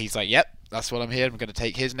acknowledges that he's like, yep, that's what I'm here. I'm going to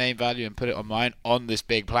take his name value and put it on mine on this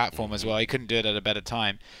big platform as well. He couldn't do it at a better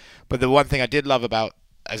time. But the one thing I did love about,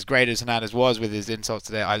 as great as Hernandez was with his insults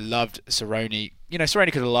today, I loved Cerrone.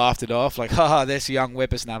 Cerrone could have laughed it off, like, haha, this young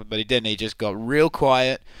whippersnapper, but he didn't. He just got real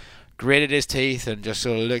quiet, gritted his teeth, and just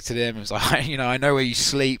sort of looked at him and was like, I know where you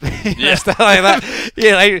sleep. Stuff like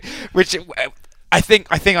that. Which I think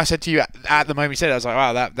I said to you at the moment you said it, I was like,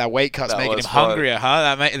 wow, that weight cut's making him hungrier,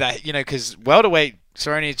 huh? Because welterweight,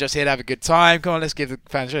 Cerrone is just here to have a good time. Come on, let's give the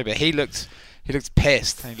fans a show. But he looked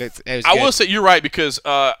pissed. I will say you're right, because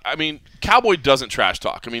I mean, Cowboy doesn't trash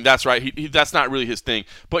talk. I mean, that's right. He that's not really his thing.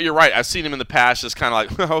 But you're right. I've seen him in the past, just kind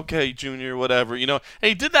of like, okay, Junior, whatever, And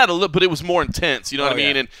he did that a little, but it was more intense. You know what I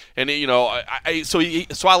mean? And so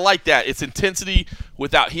I like that. It's intensity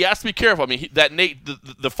without. He has to be careful. I mean,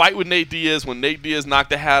 the fight with Nate Diaz, when Nate Diaz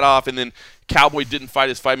knocked the hat off, and then Cowboy didn't fight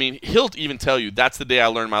his fight. I mean, he'll even tell you, that's the day I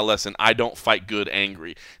learned my lesson. I don't fight good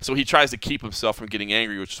angry. So he tries to keep himself from getting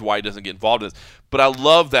angry, which is why he doesn't get involved in this. But I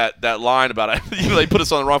love that line about they put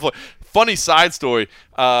us on the wrong floor. Funny side story.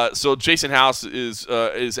 So Jason House is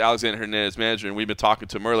Alexander Hernandez's manager, and we've been talking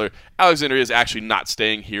to him earlier. Alexander is actually not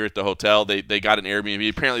staying here at the hotel. They got an Airbnb.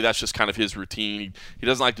 Apparently that's just kind of his routine. He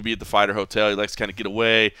doesn't like to be at the fighter hotel. He likes to kind of get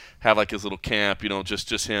away, have like his little camp,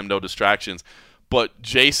 just him, no distractions. But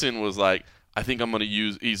Jason was like, I think I'm going to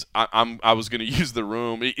use. I was going to use the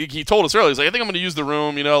room. He told us earlier. He's like, I think I'm going to use the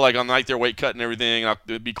room. Like on the night they're weight cutting and everything.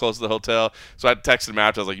 I'll be close to the hotel. So I texted him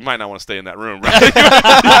after. I was like, you might not want to stay in that room, right?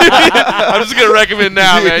 I'm just going to recommend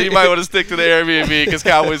now, man. You might want to stick to the Airbnb, because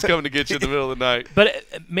Cowboys coming to get you in the middle of the night. But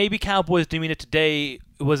maybe Cowboys doing it today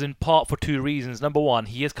was in part for two reasons. Number one,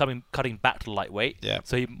 he is cutting back to lightweight,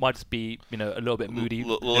 so he might just be a little bit moody, a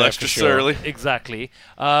little extra surly. Exactly,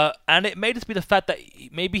 and it may just be the fact that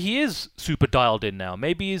maybe he is super dialed in now.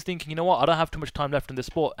 Maybe he's thinking, I don't have too much time left in this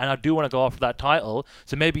sport, and I do want to go after that title.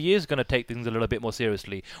 So maybe he is going to take things a little bit more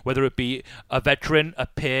seriously, whether it be a veteran, a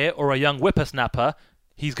peer, or a young whippersnapper.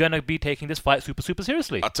 He's going to be taking this fight super, super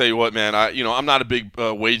seriously. I'll tell you what, man. I'm not a big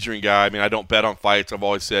wagering guy. I mean, I don't bet on fights. I've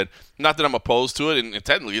always said, not that I'm opposed to it, and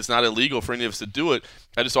technically it's not illegal for any of us to do it.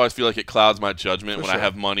 I just always feel like it clouds my judgment I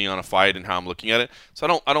have money on a fight and how I'm looking at it.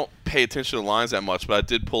 So I don't pay attention to the lines that much, but I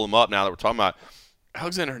did pull them up now that we're talking about.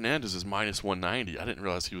 Alexander Hernandez is minus 190. I didn't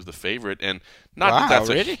realize he was the favorite, and not Wow, that that's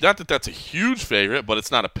really? not that that's a huge favorite, but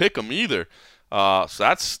it's not a pick 'em either.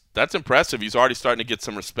 So that's impressive. He's already starting to get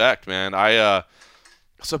some respect, man.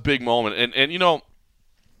 It's a big moment, and you know,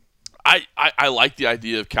 I like the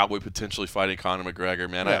idea of Cowboy potentially fighting Conor McGregor,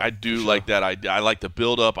 man. Yeah, I do like that idea. I like the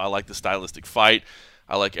build up. I like the stylistic fight.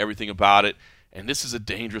 I like everything about it. And this is a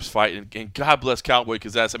dangerous fight, and God bless Cowboy,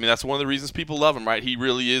 because that's one of the reasons people love him, right? He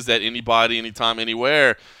really is that anybody, anytime,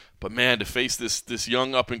 anywhere. But man, to face this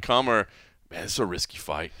young up and comer, man, it's a risky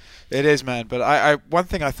fight. It is, man. But I one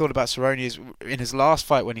thing I thought about Cerrone is in his last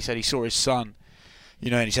fight when he said he saw his son, you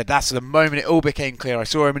know, and he said that's the moment it all became clear. I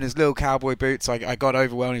saw him in his little cowboy boots. I got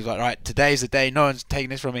overwhelmed. He was like, right, today's the day. No one's taking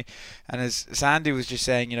this from me. And as Sandy was just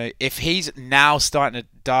saying, you know, if he's now starting to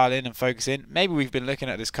dial in and focus in, maybe we've been looking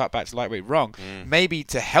at this cutback to lightweight wrong. Maybe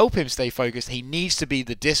to help him stay focused, he needs to be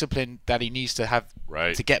the discipline that he needs to have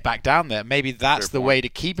to get back down there. Maybe that's the way to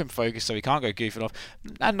keep him focused so he can't go goofing off.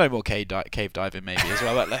 And no more cave diving maybe as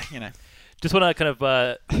well. But, you know. Just want to kind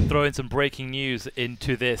of throw in some breaking news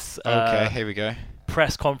into this. Okay, here we go.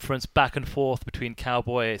 Press conference back and forth between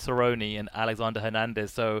Cowboy Cerrone and Alexander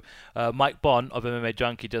Hernandez. So Mike Bond of MMA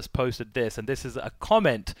Junkie just posted this, and this is a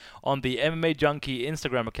comment on the MMA Junkie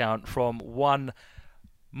Instagram account from one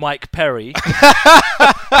Mike Perry,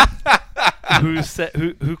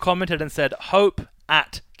 who commented and said, "Hope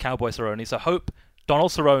at Cowboy Cerrone." So hope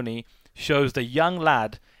Donald Cerrone shows the young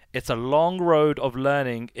lad it's a long road of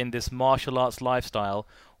learning in this martial arts lifestyle.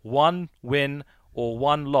 One win or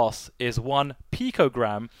one loss is 1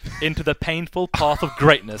 picogram into the painful path of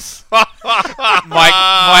greatness.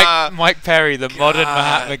 Mike Perry, the modern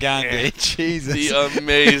Mahatma Gandhi. Jesus. The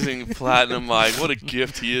amazing Platinum Mike. What a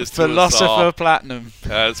gift he is to us Philosopher all. Platinum.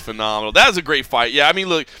 That's phenomenal. That was a great fight. Yeah, I mean,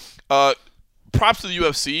 look, props to the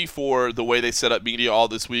UFC for the way they set up media all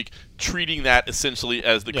this week, treating that essentially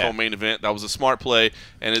as the co-main event. That was a smart play.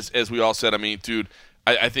 And as we all said, I mean, dude,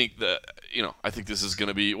 I think I think this is going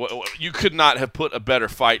to be. You could not have put a better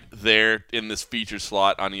fight there in this feature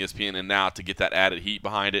slot on ESPN, and now to get that added heat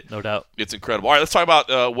behind it, no doubt, it's incredible. All right, let's talk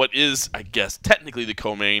about what is, I guess, technically the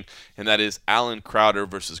co-main, and that is Alan Crowder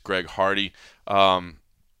versus Greg Hardy. Man,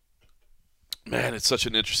 it's such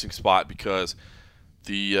an interesting spot because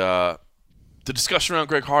the discussion around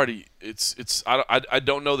Greg Hardy, I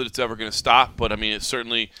don't know that it's ever going to stop, but I mean, it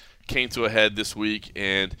certainly came to a head this week,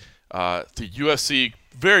 and the UFC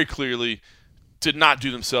very clearly did not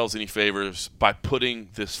do themselves any favors by putting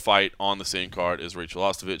this fight on the same card as Rachel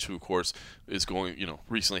Ostovich, who, of course, is going,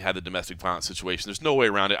 recently had the domestic violence situation. There's no way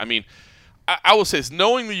around it. I mean, I will say this,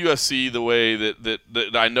 knowing the UFC the way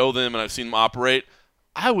that I know them and I've seen them operate,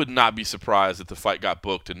 I would not be surprised if the fight got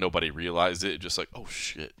booked and nobody realized it. Just like, oh,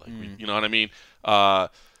 shit. Like, you know what I mean?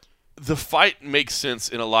 The fight makes sense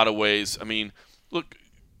in a lot of ways. I mean, look,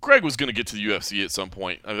 Greg was going to get to the UFC at some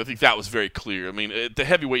point. I think that was very clear. I mean, at the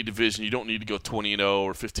heavyweight division, you don't need to go 20-0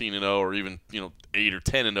 or 15-0 or even 8 or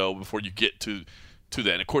 10-0 before you get to that.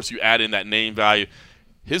 And of course, you add in that name value.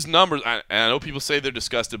 His numbers, and I know people say they're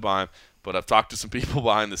disgusted by him, but I've talked to some people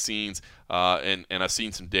behind the scenes, and I've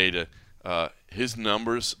seen some data. His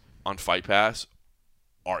numbers on Fight Pass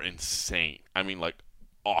are insane. I mean, like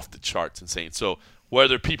off the charts insane. So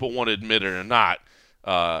whether people want to admit it or not,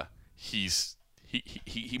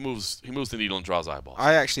 He moves the needle and draws eyeballs.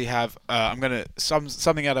 I actually have I'm gonna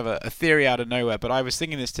something out of a theory out of nowhere, but I was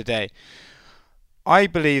thinking this today. I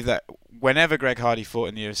believe that whenever Greg Hardy fought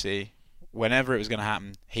in the UFC, whenever it was going to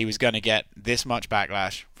happen, he was going to get this much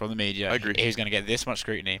backlash from the media. I agree. He was going to get this much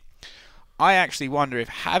scrutiny. I actually wonder if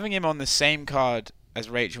having him on the same card as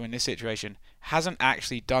Rachel in this situation hasn't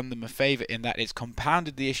actually done them a favor in that it's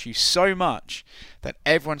compounded the issue so much that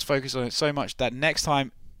everyone's focused on it so much that next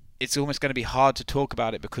time it's almost going to be hard to talk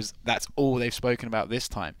about it because that's all they've spoken about this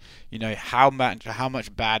time. How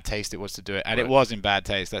much bad taste it was to do it, and it was in bad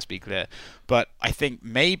taste. Let's be clear. But I think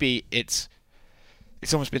maybe it's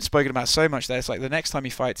almost been spoken about so much that it's like the next time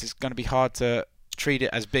he fights, it's going to be hard to treat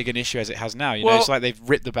it as big an issue as it has now. It's like they've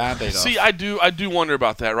ripped the Band-Aid off. See, I do wonder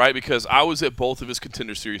about that, right? Because I was at both of his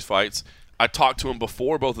Contender Series fights. I talked to him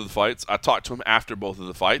before both of the fights. I talked to him after both of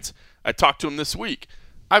the fights. I talked to him this week.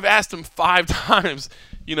 I've asked him 5 times,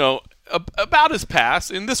 about his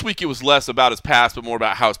past. And this week it was less about his past, but more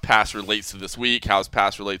about how his past relates to this week, how his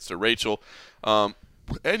past relates to Rachel. And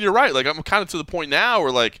you're right. Like, I'm kind of to the point now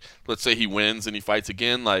where, like, let's say he wins and he fights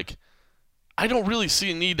again. Like, I don't really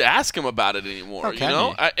see a need to ask him about it anymore. And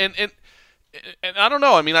I don't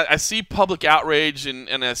know. I mean, I see public outrage and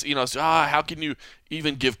as how can you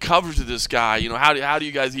even give coverage to this guy? How do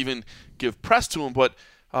you guys even give press to him? But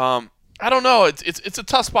I don't know. It's a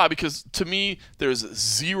tough spot because to me there's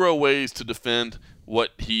 0 ways to defend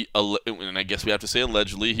what he, and I guess we have to say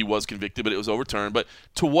allegedly, he was convicted, but it was overturned. But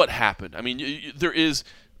to what happened? I mean, there is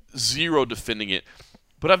zero defending it.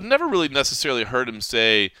 But I've never really necessarily heard him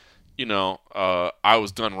say, I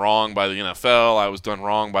was done wrong by the NFL. I was done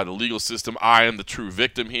wrong by the legal system. I am the true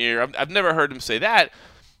victim here. I've never heard him say that.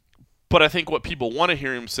 But I think what people want to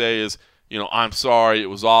hear him say is, I'm sorry, it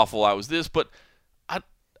was awful, I was this. But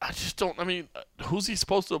I just don't. I mean, who's he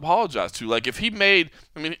supposed to apologize to? Like, if he made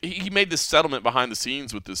this settlement behind the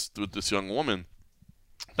scenes with this young woman.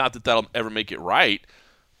 Not that that'll ever make it right,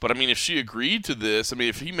 but I mean, if she agreed to this, I mean,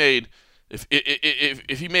 if he made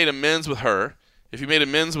amends with her, if he made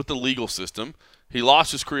amends with the legal system, he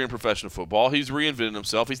lost his career in professional football. He's reinvented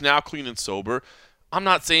himself. He's now clean and sober. I'm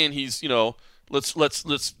not saying he's let's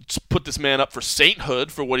put this man up for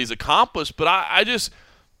sainthood for what he's accomplished, but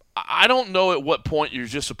I don't know at what point you're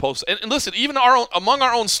just supposed to. And listen, even among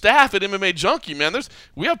our own staff at MMA Junkie, man,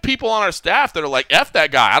 we have people on our staff that are like, F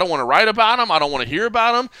that guy. I don't want to write about him. I don't want to hear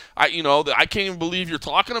about him. I can't even believe you're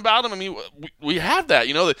talking about him. I mean, we have that.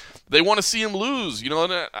 They want to see him lose. And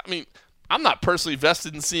I mean, I'm not personally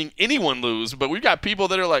vested in seeing anyone lose, but we've got people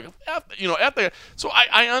that are like, F that guy. So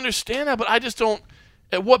I understand that, but I just don't.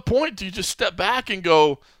 At what point do you just step back and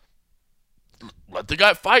go, let the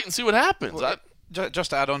guy fight and see what happens? Well, just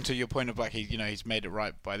to add on to your point of like he's made it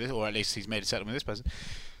right by this, or at least he's made a settlement with this person.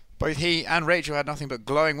 Both he and Rachel had nothing but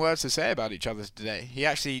glowing words to say about each other today. He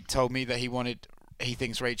actually told me that he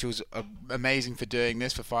thinks Rachel's amazing for doing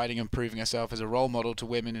this, for fighting and proving herself as a role model to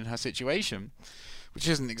women in her situation, which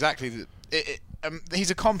isn't exactly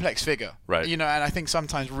he's a complex figure, right? And I think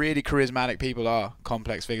sometimes really charismatic people are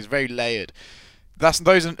complex figures, very layered.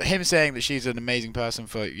 Him saying that she's an amazing person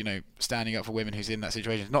for standing up for women who's in that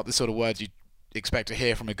situation is not the sort of words you expect to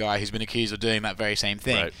hear from a guy who's been accused of doing that very same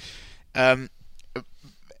thing. Right.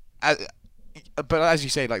 But as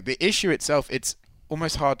you say, like the issue itself, it's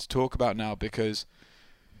almost hard to talk about now because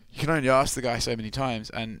you can only ask the guy so many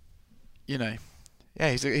times, and he's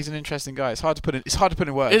an interesting guy. It's hard to put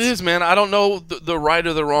in words. It is, man. I don't know the right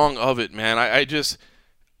or the wrong of it, man. I just.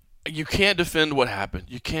 You can't defend what happened.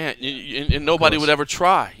 You can't, and nobody would ever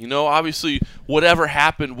try. Obviously, whatever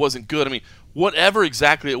happened wasn't good. I mean, whatever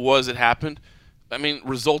exactly it was that happened, I mean,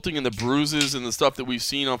 resulting in the bruises and the stuff that we've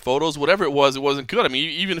seen on photos, whatever it wasn't good. I mean,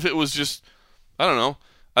 even if it was just, I don't know,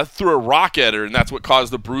 I threw a rock at her and that's what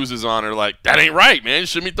caused the bruises on her, like, that ain't right, man. You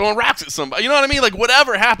shouldn't be throwing rocks at somebody. You know what I mean? Like,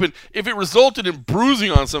 whatever happened, if it resulted in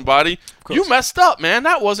bruising on somebody, you messed up, man.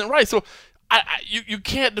 That wasn't right. So, you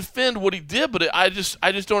can't defend what he did, but I just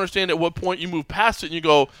don't understand at what point you move past it and you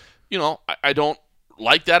go, I don't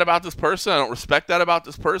like that about this person. I don't respect that about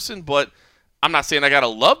this person, but I'm not saying I got to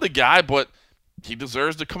love the guy, but he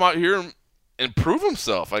deserves to come out here and prove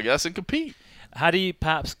himself, I guess, and compete. Had he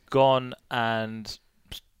perhaps gone and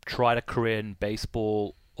tried a career in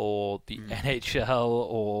baseball or the NHL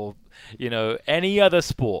or, any other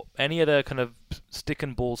sport, any other kind of stick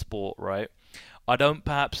and ball sport, right? I don't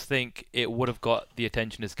perhaps think it would have got the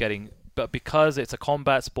attention it's getting, but because it's a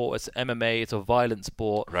combat sport, it's MMA, it's a violent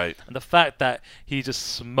sport, right? And the fact that he just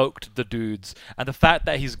smoked the dudes, and the fact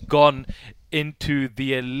that he's gone into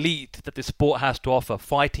the elite that this sport has to offer,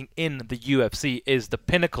 fighting in the UFC is the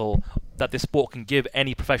pinnacle that this sport can give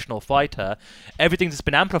any professional fighter. Everything's just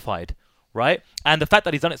been amplified. Right? And the fact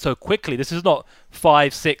that he's done it so quickly, this is not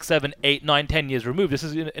 5, 6, 7, 8, 9, 10 years removed. This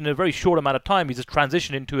is in a very short amount of time. He's just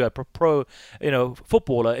transitioned into a pro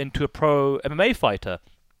footballer, into a pro MMA fighter.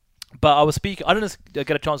 But I didn't get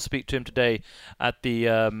a chance to speak to him today at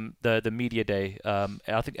the media day.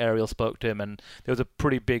 I think Ariel spoke to him, and there was a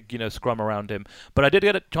pretty big scrum around him. But I did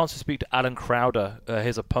get a chance to speak to Alan Crowder,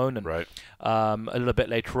 his opponent, right? A little bit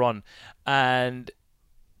later on, and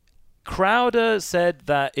Crowder said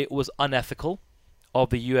that it was unethical of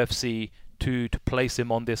the UFC to place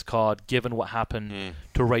him on this card, given what happened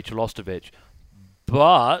to Rachel Ostovich.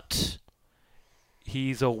 But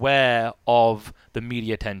he's aware of the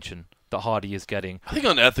media attention that Hardy is getting. I think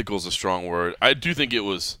unethical is a strong word. I do think it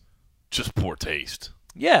was just poor taste.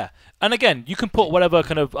 Yeah, and again, you can put whatever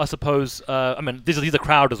kind of, I suppose, these are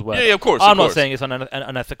Crowder's words. Yeah, of course. I'm not saying it's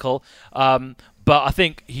unethical, but I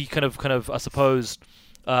think he kind of, I suppose,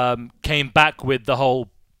 came back with the whole,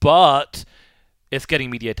 but it's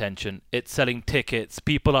getting media attention, it's selling tickets,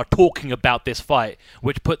 people are talking about this fight,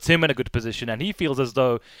 which puts him in a good position, and he feels as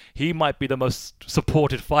though he might be the most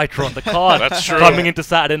supported fighter on the card. That's true. Coming into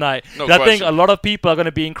Saturday night. I think a lot of people are going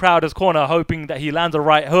to be in Crowder's corner hoping that he lands a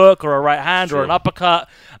right hook or a right hand or an uppercut,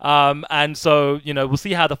 and so we'll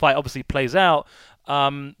see how the fight obviously plays out,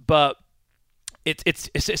 but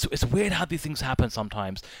it's weird how these things happen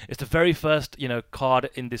sometimes. It's the very first card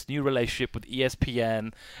in this new relationship with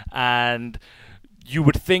ESPN, and you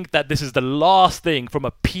would think that this is the last thing from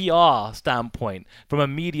a PR standpoint, from a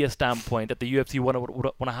media standpoint, that the UFC want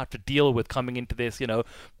to have to deal with coming into this,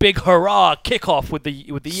 big hurrah kickoff with the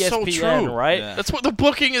ESPN, so true. right? Yeah. That's what the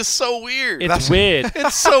booking is so weird. It's weird.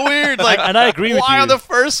 It's so weird. Like, and I agree with you. Why on the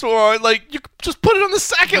first one? Like, you just put it on the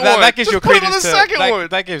second one. That gives just your put it on the credence second one.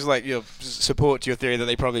 that gives support to your theory that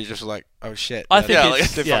they probably just like, oh shit. I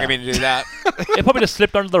think they fucking mean to do that. It probably just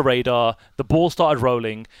slipped under the radar. The ball started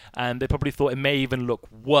rolling, and they probably thought it may even look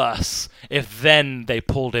worse if then they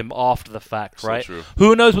pulled him after the fact, right? True.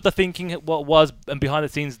 Who knows what the thinking was and behind the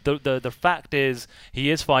scenes. The fact is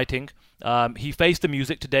he is fighting. He faced the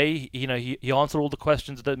music today. He answered all the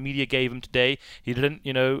questions that the media gave him today. He didn't,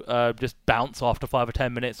 just bounce after 5 or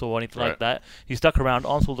 10 minutes or anything like that. He stuck around,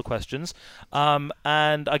 answered all the questions,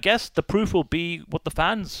 and I guess the proof will be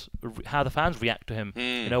how the fans react to him.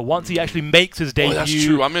 Once he actually makes his debut. That's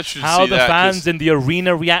true. I'm interested to how see the that, fans in the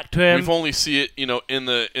arena react to him. We've only see it, in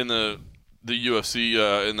the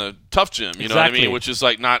UFC in the Tough Gym. You know Exactly. what I mean? Which is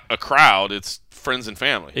like not a crowd. It's friends and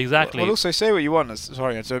family. Exactly. Well, also say what you want.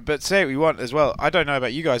 But say what you want as well. I don't know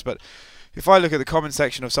about you guys, but if I look at the comment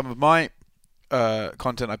section of some of my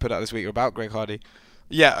content I put out this week about Greg Hardy,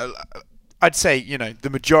 I'd say the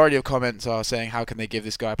majority of comments are saying how can they give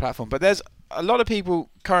this guy a platform. But there's a lot of people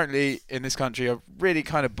currently in this country are really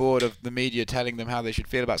kind of bored of the media telling them how they should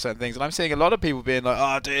feel about certain things, and I'm seeing a lot of people being like,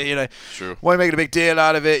 "Oh, dear, True. why make a big deal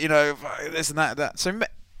out of it? This and that." So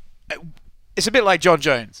it's a bit like John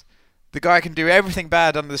Jones. The guy can do everything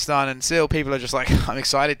bad under the sun, and still people are just like, I'm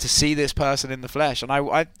excited to see this person in the flesh. And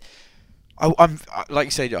I'm like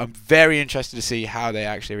you say, I'm very interested to see how they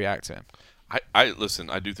actually react to him. Listen,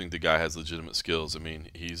 I do think the guy has legitimate skills. I mean,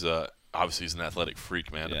 he's obviously he's an athletic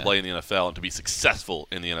freak, man. To play in the NFL and to be successful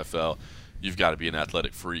in the NFL, you've got to be an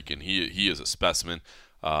athletic freak, and he is a specimen.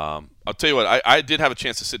 I'll tell you what, I did have a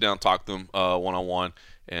chance to sit down and talk to them one-on-one,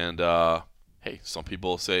 and hey, some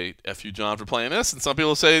people say F you, John, for playing this, and some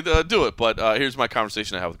people say do it. But here's my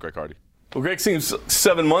conversation I have with Greg Hardy. Well, Greg, seems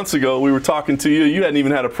 7 months ago we were talking to you. You hadn't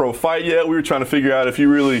even had a pro fight yet. We were trying to figure out if you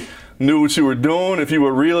really knew what you were doing, if you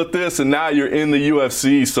were real at this, and now you're in the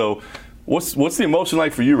UFC. So what's the emotion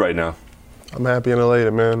like for you right now? I'm happy and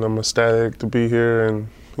elated, man. I'm ecstatic to be here, and,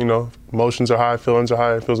 emotions are high, feelings are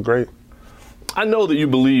high. It feels great. I know that you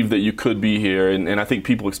believe that you could be here, and I think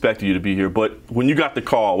people expected you to be here, but when you got the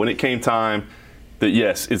call, when it came time that,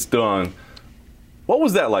 yes, it's done, what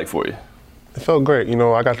was that like for you? It felt great.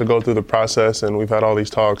 I got to go through the process, and we've had all these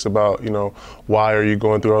talks about, why are you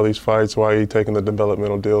going through all these fights? Why are you taking the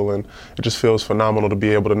developmental deal? And it just feels phenomenal to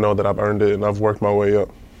be able to know that I've earned it and I've worked my way up.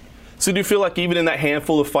 So do you feel like even in that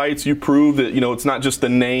handful of fights you proved that, it's not just the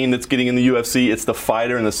name that's getting in the UFC, it's the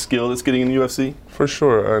fighter and the skill that's getting in the UFC? For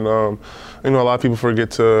sure. And, a lot of people forget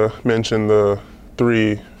to mention the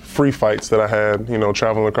 3 free fights that I had,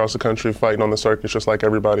 traveling across the country, fighting on the circuits just like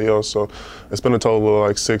everybody else. So it's been a total of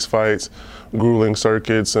like 6 fights, grueling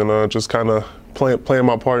circuits, and just kind of playing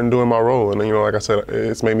my part and doing my role. And, like I said,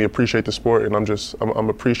 it's made me appreciate the sport, and I'm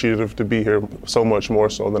appreciative to be here so much more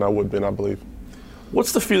so than I would have been, I believe.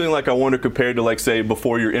 What's the feeling like, I wonder, compared to, like, say,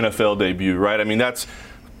 before your NFL debut, right? I mean, that's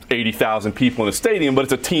 80,000 people in a stadium, but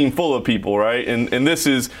it's a team full of people, right? And this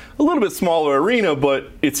is a little bit smaller arena, but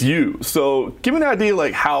it's you. So give me an idea,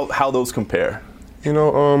 like, how those compare.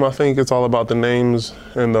 I think it's all about the names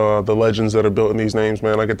and the legends that are built in these names,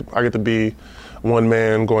 man. I get to be one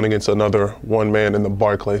man going against another one man in the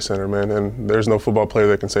Barclays Center, man. And there's no football player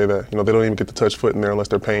that can say that. They don't even get to touch foot in there unless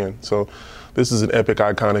they're paying. So this is an epic,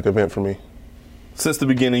 iconic event for me. Since the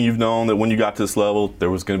beginning, you've known that when you got to this level,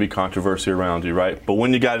 there was going to be controversy around you, right? But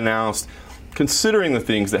when you got announced, considering the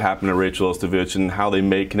things that happened to Rachel Ostovich and how they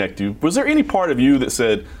may connect you, was there any part of you that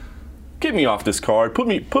said, get me off this card, put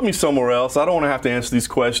me somewhere else, I don't want to have to answer these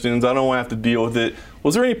questions, I don't want to have to deal with it?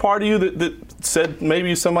 Was there any part of you that said,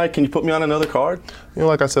 maybe somebody, can you put me on another card?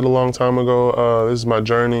 Like I said a long time ago, this is my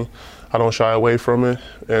journey. I don't shy away from it,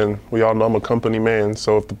 and we all know I'm a company man,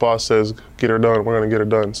 so if the boss says get her done, we're going to get her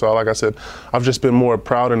done. So like I said, I've just been more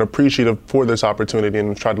proud and appreciative for this opportunity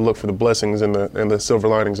and tried to look for the blessings and the silver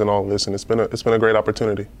linings in all of this, and it's been a great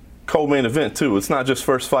opportunity. Co-main event too, it's not just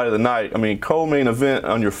first fight of the night. I mean, co-main event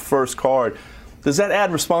on your first card, does that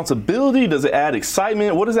add responsibility? Does it add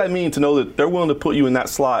excitement? What does that mean to know that they're willing to put you in that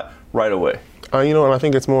slot right away? And I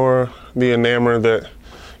think it's more the enamor that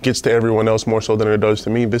gets to everyone else more so than it does to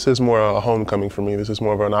me. This is more a homecoming for me. This is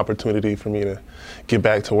more of an opportunity for me to get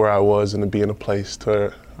back to where I was and to be in a place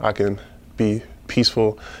where I can be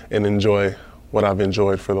peaceful and enjoy what I've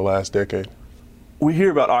enjoyed for the last decade. We hear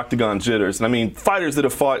about octagon jitters, and I mean, fighters that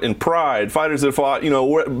have fought in Pride, fighters that have fought,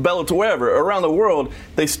 Bellator, wherever, around the world,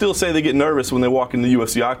 they still say they get nervous when they walk in the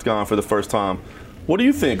UFC octagon for the first time. What do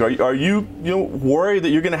you think? Are you worried that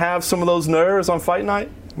you're going to have some of those nerves on fight night?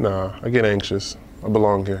 Nah, I get anxious. I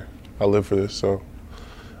belong here. I live for this, so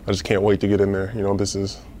I just can't wait to get in there. This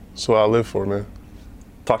is what I live for, man.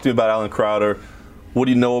 Talk to me about Alan Crowder. What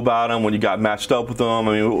do you know about him when you got matched up with him?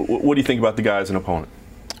 I mean, what do you think about the guy as an opponent?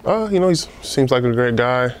 He seems like a great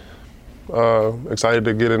guy. Excited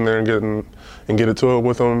to get in there and get into it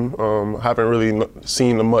with him. Haven't really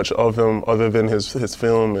seen much of him other than his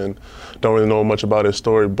film, and don't really know much about his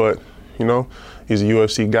story. But he's a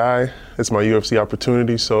UFC guy. It's my UFC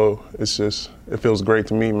opportunity, so it feels great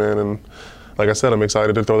to me, man. And like I said, I'm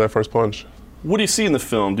excited to throw that first punch. What do you see in the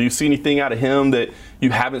film? Do you see anything out of him that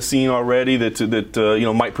you haven't seen already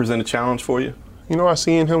that might present a challenge for you? I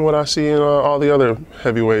see in him what I see in all the other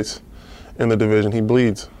heavyweights in the division. He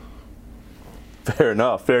bleeds. Fair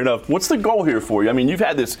enough, fair enough. What's the goal here for you? I mean, you've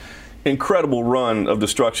had this incredible run of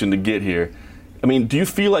destruction to get here. I mean, do you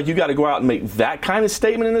feel like you got to go out and make that kind of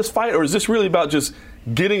statement in this fight, or is this really about just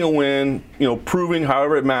getting a win, proving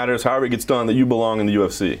however it matters, however it gets done, that you belong in the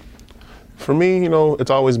UFC? For me, it's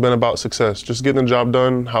always been about success, just getting the job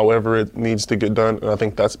done however it needs to get done, and I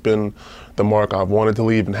think that's been the mark I've wanted to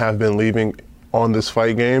leave and have been leaving on this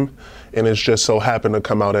fight game, and it's just so happened to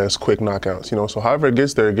come out as quick knockouts. So however it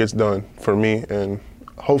gets there, it gets done for me, and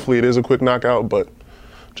hopefully it is a quick knockout, but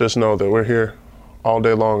just know that we're here all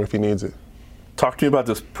day long if he needs it. Talk to me about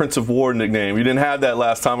this Prince of War nickname. You didn't have that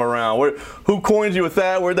last time around. Who coined you with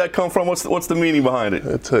that? Where'd that come from? What's the meaning behind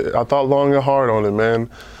it? I thought long and hard on it, man.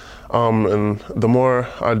 And the more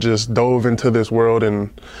I just dove into this world and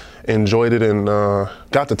enjoyed it and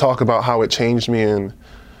got to talk about how it changed me and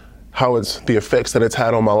how it's the effects that it's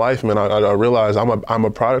had on my life, man, I realized I'm a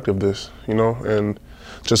product of this, and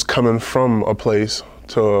just coming from a place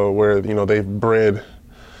to where, they've bred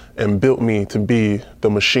and built me to be the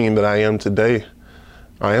machine that I am today.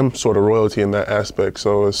 I am sort of royalty in that aspect,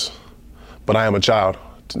 but I am a child,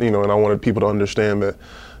 and I wanted people to understand that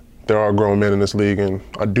there are grown men in this league, and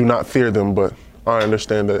I do not fear them, but I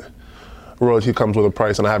understand that royalty comes with a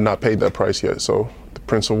price, and I have not paid that price yet. So, the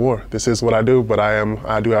Prince of War, this is what I do, but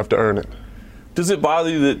I do have to earn it. Does it bother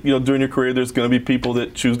you that during your career there's going to be people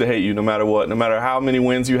that choose to hate you no matter what, no matter how many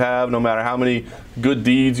wins you have, no matter how many good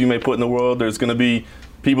deeds you may put in the world? There's going to be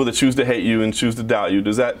people that choose to hate you and choose to doubt you.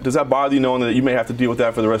 Does that bother you, knowing that you may have to deal with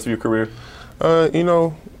that for the rest of your career?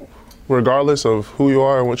 Regardless of who you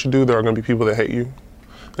are and what you do, there are going to be people that hate you.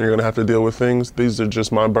 And you're going to have to deal with things. These are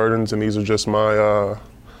just my burdens, and these are just my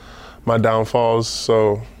my downfalls.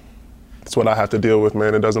 So it's what I have to deal with,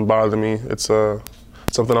 man. It doesn't bother me. It's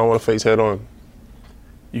something I want to face head on.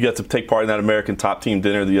 You got to take part in that American Top Team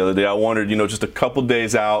dinner the other day. I wondered, just a couple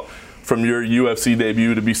days out from your UFC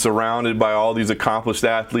debut to be surrounded by all these accomplished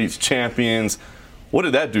athletes, champions. What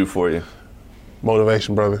did that do for you?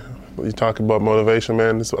 Motivation, brother. You talk about motivation,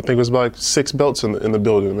 man. I think it was like 6 belts in the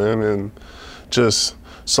building, man, and just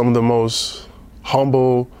some of the most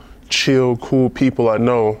humble, chill, cool people I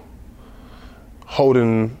know,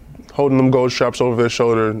 holding them gold straps over their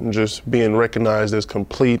shoulder and just being recognized as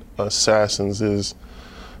complete assassins is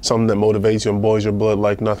something that motivates you and boils your blood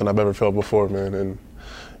like nothing I've ever felt before, man. And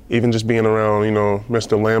even just being around,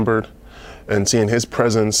 Mr. Lambert and seeing his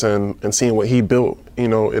presence and seeing what he built,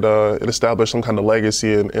 it established some kind of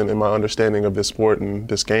legacy in my understanding of this sport and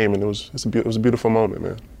this game, and it was a beautiful moment,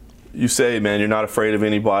 man. You say, man, you're not afraid of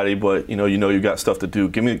anybody, but you got stuff to do.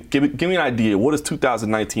 Give me an idea. What does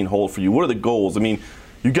 2019 hold for you? What are the goals? I mean,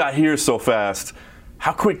 you got here so fast.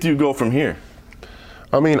 How quick do you go from here?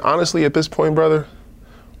 I mean, honestly, at this point, brother,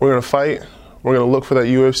 we're gonna fight. We're gonna look for that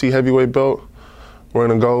UFC heavyweight belt. We're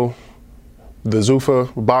gonna go the Zuffa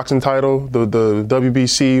boxing title, the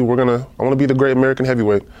WBC. I want to be the great American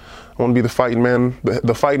heavyweight. I want to be the fighting man,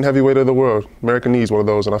 the fighting heavyweight of the world. America needs one of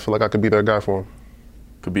those, and I feel like I could be that guy for him.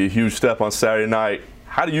 Could be a huge step on Saturday night.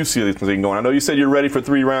 How do you see this thing going? I know you said you're ready for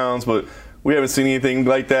 3 rounds, but we haven't seen anything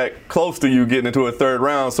like that close to you getting into a 3rd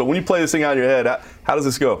round. So when you play this thing out of your head, how does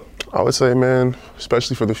this go? I would say, man,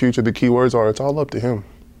 especially for the future, the key words are, it's all up to him.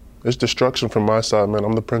 It's destruction from my side, man.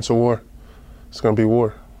 I'm the Prince of War. It's going to be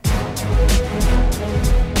war.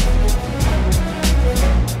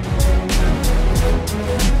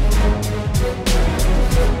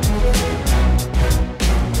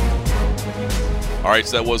 All right,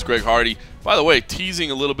 so that was Greg Hardy. By the way,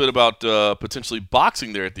 teasing a little bit about potentially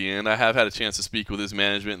boxing there at the end. I have had a chance to speak with his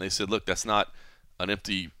management, and they said, look, that's not an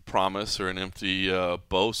empty promise or an empty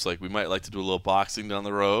boast. Like, we might like to do a little boxing down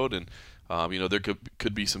the road, and there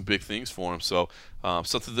could be some big things for him. So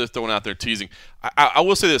something they're throwing out there, teasing. I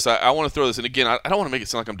will say this. I want to throw this, and again, I don't want to make it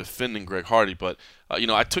sound like I'm defending Greg Hardy, but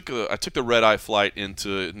I took the red-eye flight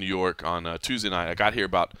into New York on Tuesday night. I got here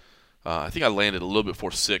about I think I landed a little bit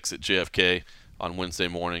before 6 at JFK on Wednesday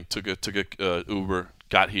morning. Took a Uber,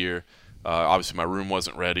 got here. Obviously, my room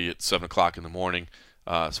wasn't ready at 7 o'clock in the morning.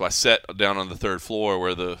 So I sat down on the 3rd floor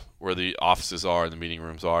where the offices are and the meeting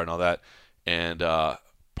rooms are and all that. And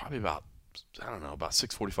probably about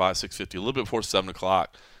 6:45, 6:50, a little bit before 7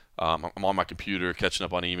 o'clock. I'm on my computer catching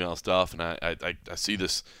up on email stuff, and I see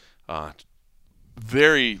this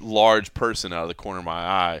very large person out of the corner of my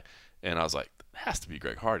eye, and I was like, it has to be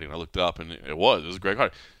Greg Hardy. And I looked up, and it was Greg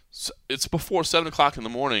Hardy. So it's before 7 o'clock in the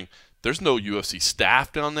morning. There's no UFC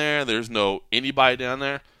staff down there. There's no anybody down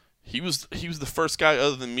there. He was the first guy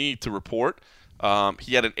other than me to report.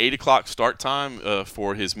 He had an 8 o'clock start time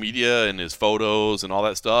for his media and his photos and all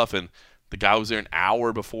that stuff, and the guy was there an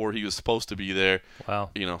hour before he was supposed to be there. Wow.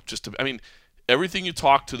 Everything you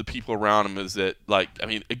talk to the people around him is that,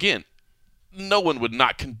 again, no one would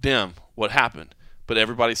not condemn what happened, but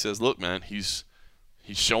everybody says, look, man, he's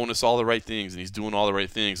showing us all the right things and he's doing all the right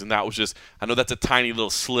things. And that was just, I know that's a tiny little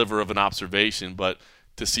sliver of an observation, but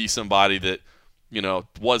to see somebody that,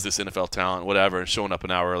 was this NFL talent, whatever, and showing up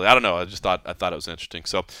an hour early, I don't know. I thought it was interesting.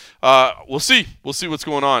 So we'll see what's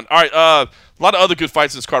going on. All right, a lot of other good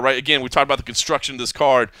fights in this card, right? Again, we talked about the construction of this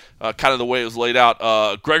card, kind of the way it was laid out.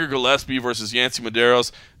 Gregor Gillespie versus Yancy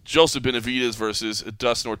Medeiros. Joseph Benavidez versus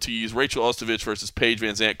Dustin Ortiz, Rachel Ostovich versus Paige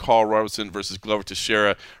Van Zandt, Carl Robertson versus Glover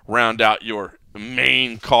Teixeira round out your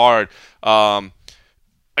main card. I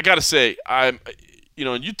got to say, and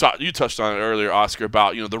you touched on it earlier, Oscar,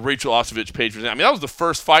 about the Rachel Ostovich Paige Van Zandt. That was the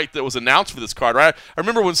first fight that was announced for this card, right? I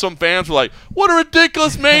remember when some fans were like, "What a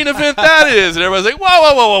ridiculous main event that is," and everybody's like,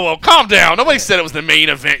 "Whoa, calm down. Nobody said it was the main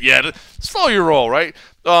event yet. Slow your roll, right?"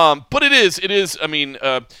 But it is. And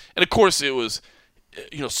of course it was.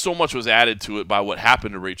 So much was added to it by what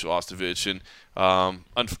happened to Rachel Ostovich, and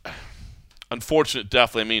unfortunate,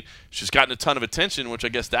 definitely. She's gotten a ton of attention, which I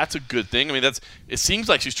guess that's a good thing. It seems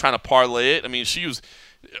like she's trying to parlay it. She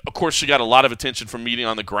got a lot of attention from meeting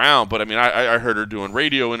on the ground, but I heard her doing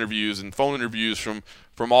radio interviews and phone interviews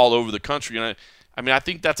from all over the country, and I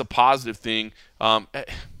think that's a positive thing.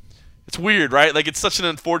 It's weird, right? It's such an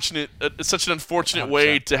unfortunate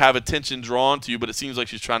way to have attention drawn to you, but it seems like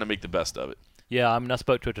she's trying to make the best of it. Yeah, I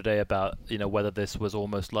spoke to her today about whether this was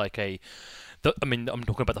almost like I'm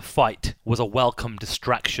talking about the fight was a welcome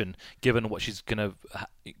distraction given what she's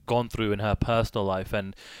gone through in her personal life,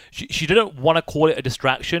 and she didn't want to call it a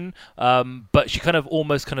distraction, but she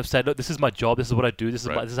almost said, look, this is my job, this is what I do, this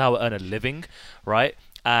is how I earn a living, right?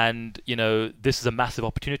 And this is a massive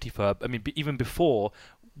opportunity for her. Even before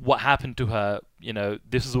what happened to her,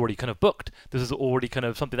 this is already booked. This is already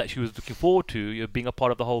something that she was looking forward to, being a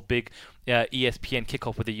part of the whole big ESPN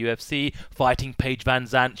kickoff with the UFC, fighting Paige Van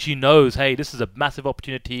Zandt. She knows, hey, this is a massive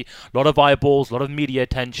opportunity, a lot of eyeballs, a lot of media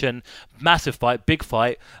attention, massive fight, big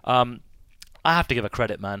fight. I have to give her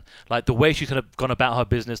credit, man. The way she's gone about her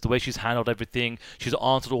business, the way she's handled everything, she's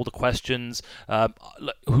answered all the questions. I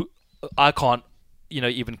can't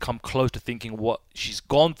even come close to thinking what she's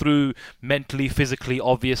gone through mentally, physically,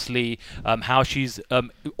 obviously, how she's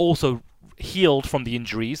also healed from the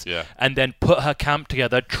injuries, and then put her camp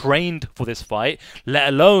together, trained for this fight, let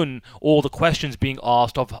alone all the questions being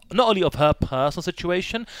asked of not only of her personal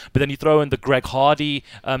situation, but then you throw in the Greg Hardy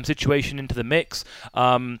situation into the mix.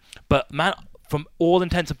 But man, from all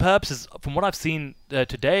intents and purposes, from what I've seen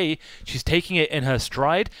today, she's taking it in her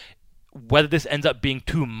stride. Whether this ends up being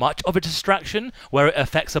too much of a distraction, where it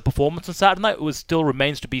affects her performance on Saturday night, still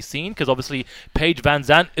remains to be seen, because obviously Paige Van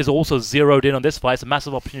Zandt is also zeroed in on this fight. It's a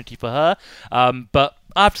massive opportunity for her. But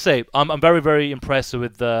I have to say, I'm very, very impressed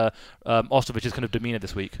with Ostovich's demeanor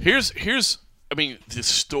this week. Here's the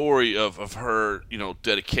story of her,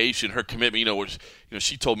 dedication, her commitment. Which,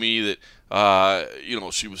 she told me that,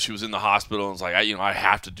 she was in the hospital and was like, I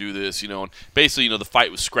have to do this, and basically, the fight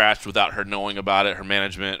was scratched without her knowing about it. Her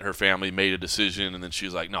management, her family made a decision, and then she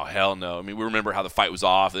was like, no, hell no. We remember how the fight was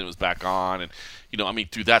off, and it was back on, and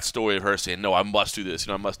through that story of her saying, no, I must do this,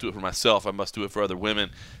 I must do it for myself, I must do it for other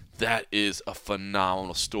women. That is a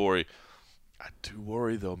phenomenal story. I do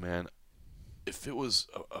worry though, man. If it was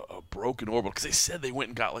a broken orbital, because they said they went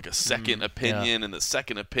and got a second opinion, and the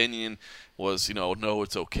second opinion was, no,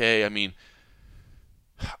 it's okay. I don't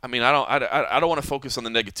want to focus on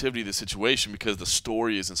the negativity of the situation, because the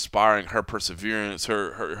story is inspiring. Her perseverance,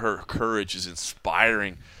 her courage is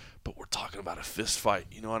inspiring. But we're talking about a fist fight,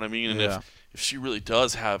 you know what I mean? And if she really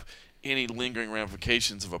does have any lingering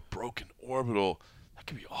ramifications of a broken orbital, that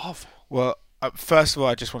could be awful. Well, first of all,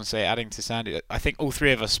 I just want to say, adding to Sandy, I think all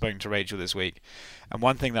three of us spoke to Rachel this week, and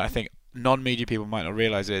one thing that I think non-media people might not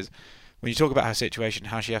realise is, when you talk about her situation,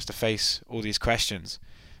 how she has to face all these questions,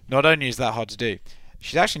 not only is that hard to do,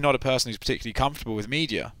 she's actually not a person who's particularly comfortable with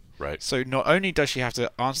media. Right. So not only does she have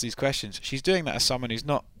to answer these questions, she's doing that as someone who's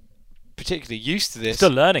not particularly used to this.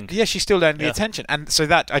 Still learning. Yeah, she's still learning the attention, and so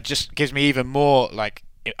that just gives me even more like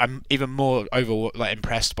I'm even more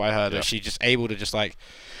impressed by her that she's just able to just like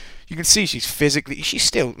you can see she's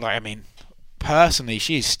still like I mean. Personally,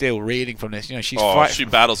 she's still reeling from this. You know, she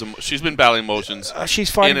battles. She's been battling emotions.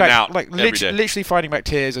 She's fighting in and back, out like every day. literally fighting back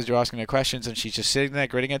tears as you're asking her questions, and she's just sitting there,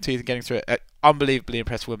 gritting her teeth and getting through it. Unbelievably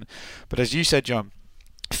impressive woman. But as you said, John,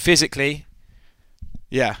 physically,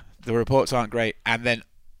 yeah, the reports aren't great. And then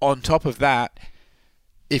on top of that,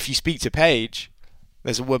 if you speak to Paige,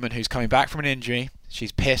 there's a woman who's coming back from an injury.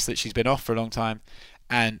 She's pissed that she's been off for a long time,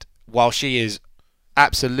 and while she is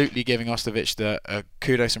absolutely giving Ostovich the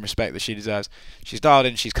kudos and respect that she deserves, she's dialed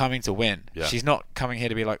in. She's coming to win. Yeah. She's not coming here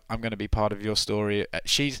to be like, I'm going to be part of your story.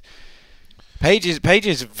 Paige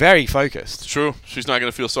is very focused. It's true. She's not going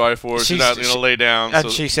to feel sorry for her. She's not going to lay down. And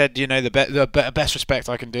she said, you know, the best respect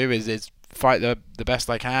I can do is fight the best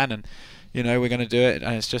I can, and you know we're going to do it.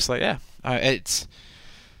 And it's just like,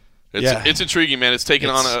 It's intriguing, man. It's taken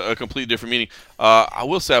on a completely different meaning. I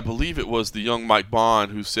will say, I believe it was the young Mike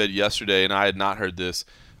Bond who said yesterday, and I had not heard this,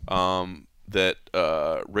 that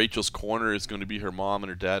Rachel's corner is going to be her mom and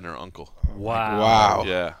her dad and her uncle. Wow.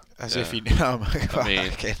 Yeah. As if you know. Oh my God. I mean,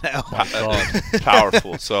 okay, now.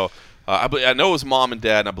 Powerful. So I know it was mom and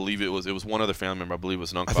dad, and I believe it was one other family member. I believe it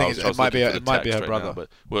was an uncle. I think it might be her brother. Now, but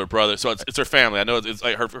with her brother. So it's her family. I know it's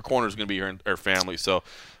like her corner is going to be her family. So.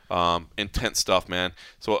 Intense stuff, man.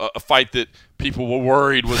 So a fight that people were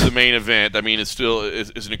worried was the main event. I mean, it's still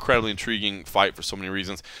is an incredibly intriguing fight for so many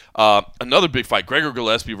reasons. Another big fight: Gregor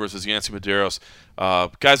Gillespie versus Yancy Medeiros.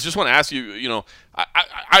 Guys, just want to ask you. You know,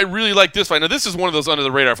 I really like this fight. Now, this is one of those under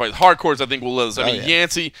the radar fights. Hardcores, I think, will love this. I mean,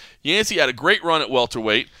 Yancy had a great run at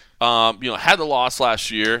welterweight. Had the loss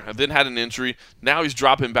last year, and then had an injury. Now he's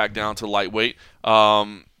dropping back down to lightweight.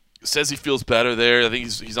 Says he feels better there. I think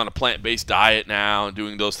he's on a plant-based diet now and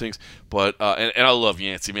doing those things. But and I love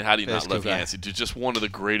Yancy. I mean, how do you not love Yancy? Dude, just one of the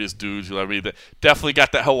greatest dudes you'll ever meet. Definitely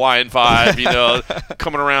got that Hawaiian vibe, you know,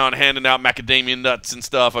 coming around handing out macadamia nuts and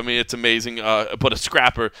stuff. I mean, it's amazing. But a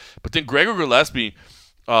scrapper. But then Gregor Gillespie,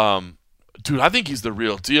 dude, I think he's the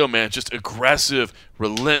real deal, man. Just aggressive,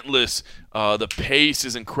 relentless. The pace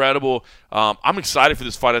is incredible. I'm excited for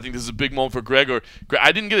this fight. I think this is a big moment for Gregor.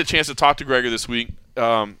 I didn't get a chance to talk to Gregor this week.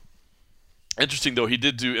 Interesting though, he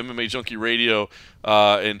did do MMA Junkie Radio,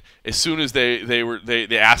 and as soon as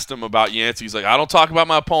they asked him about Yancy, he's like, I don't talk about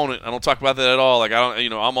my opponent. I don't talk about that at all. Like I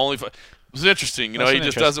don't, I'm only. It was interesting, he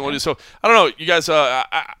just doesn't want to. So I don't know, you guys.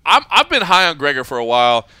 I've been high on Gregor for a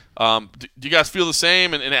while. Do you guys feel the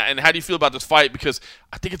same? And how do you feel about this fight? Because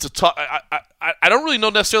I think it's a tough. I don't really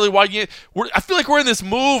know necessarily why. I feel like we're in this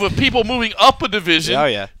move of people moving up a division. Oh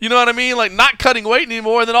yeah. You know what I mean? Like not cutting weight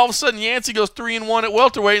anymore, and then all of a sudden Yancy goes 3-1 at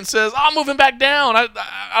welterweight and says, "I'm moving back down."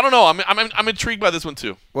 I don't know. I'm intrigued by this one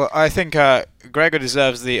too. Well, I think Gregor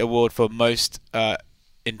deserves the award for most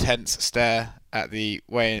intense stare at the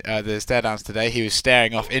stare downs today. He was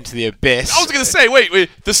staring off into the abyss. I was gonna say,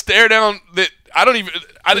 wait, the stare down that. I don't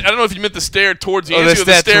know if you meant the stare towards Yancy or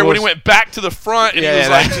the stare when he went back to the front and he was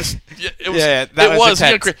like just. It was.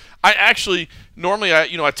 I actually normally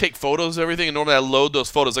I take photos of everything and normally I load those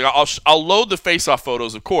photos. Like I'll load the face off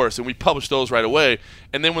photos, of course, and we publish those right away.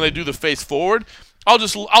 And then when they do the face forward, I'll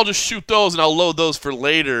just shoot those and I'll load those for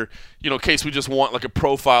later. In case we just want like a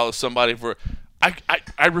profile of somebody for.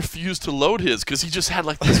 I refuse to load his because he just had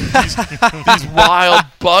like these wild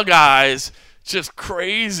bug eyes. Just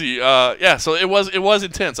crazy, So it was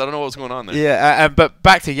intense. I don't know what was going on there. Yeah, but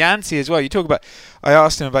back to Yancy as well. You talk about. I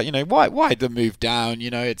asked him about why the move down.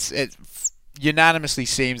 It unanimously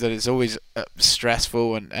seems that it's always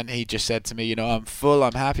stressful, and he just said to me, I'm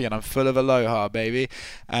happy, and I'm full of aloha, baby.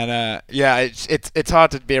 And it's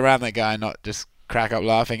hard to be around that guy and not just crack up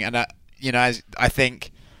laughing. And I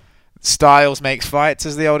think. Styles makes fights,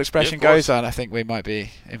 as the old expression goes, and I think we might be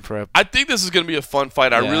in for a. I think this is going to be a fun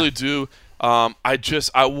fight. I really do. I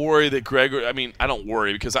worry that Gregor. I mean, I don't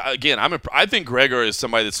worry because I think Gregor is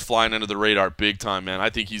somebody that's flying under the radar big time, man. I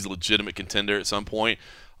think he's a legitimate contender at some point,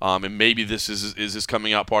 and maybe this is his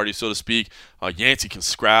coming out party, so to speak. Yancy can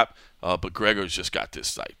scrap, but Gregor's just got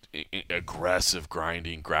this like aggressive,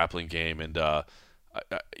 grinding, grappling game, and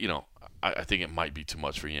I think it might be too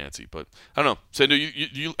much for Yancy, but I don't know. So, do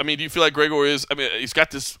you feel like Gregor is? I mean, he's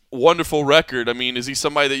got this wonderful record. I mean, is he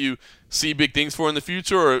somebody that you see big things for in the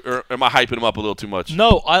future, or am I hyping him up a little too much?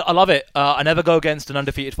 No, I love it. I never go against an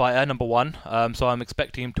undefeated fighter, number one. So I'm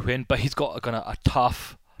expecting him to win, but he's got a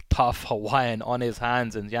tough tough Hawaiian on his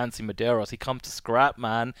hands in Yancy Medeiros. He comes to scrap,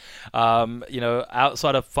 man.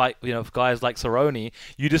 Outside of fight, guys like Cerrone,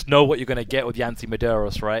 you just know what you're going to get with Yancy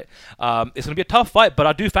Medeiros, right? It's going to be a tough fight, but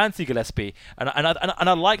I do fancy Gillespie, and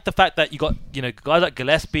I like the fact that you got guys like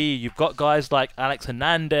Gillespie, you've got guys like Alex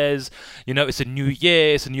Hernandez. It's a new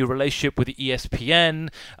year, it's a new relationship with the ESPN.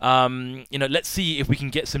 Let's see if we can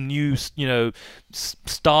get some new,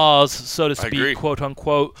 stars, so to speak, quote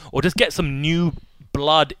unquote, or just get some new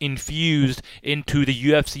blood infused into the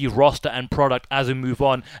UFC roster and product as we move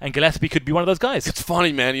on. And Gillespie could be one of those guys. It's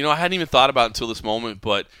funny, man. I hadn't even thought about it until this moment,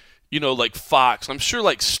 but like Fox, I'm sure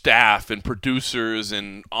like staff and producers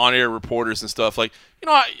and on-air reporters and stuff, like,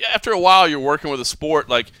 after a while you're working with a sport,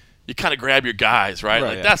 like, you kind of grab your guys, right?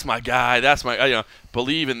 Like, that's my guy. That's my,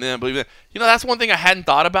 believe in them, believe in them. That's one thing I hadn't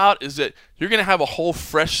thought about, is that you're going to have a whole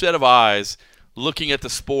fresh set of eyes looking at the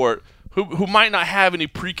sport who might not have any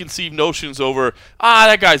preconceived notions over,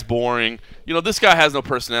 that guy's boring. This guy has no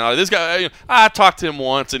personality. This guy, I talked to him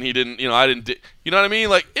once and he didn't, I didn't, you know what I mean?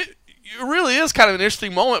 Like, it really is kind of an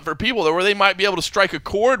interesting moment for people where they might be able to strike a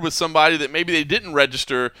chord with somebody that maybe they didn't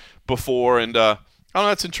register before, and I don't know,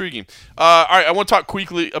 that's intriguing. All right, I want to talk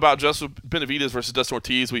quickly about Joseph Benavidez versus Dustin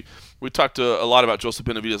Ortiz. We talked a lot about Joseph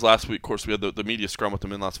Benavidez last week. Of course, we had the media scrum with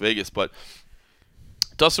him in Las Vegas. But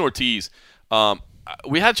Dustin Ortiz,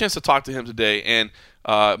 we had a chance to talk to him today, and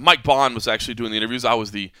Mike Bond was actually doing the interviews. I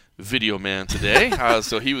was the video man today,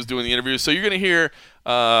 so he was doing the interviews. So you're going to hear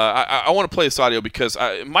I want to play this audio because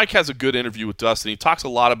Mike has a good interview with Dustin. He talks a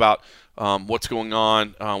lot about what's going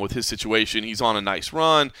on with his situation. He's on a nice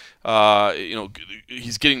run.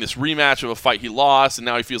 He's getting this rematch of a fight he lost, and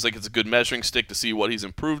now he feels like it's a good measuring stick to see what he's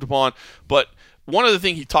improved upon. But one of the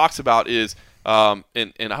things he talks about is, and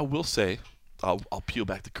I will say, I'll peel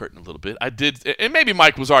back the curtain a little bit. I did, and maybe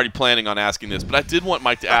Mike was already planning on asking this, but I did want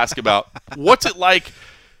Mike to ask about what's it like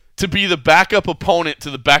to be the backup opponent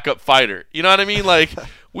to the backup fighter. You know what I mean? Like,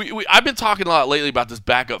 I've been talking a lot lately about this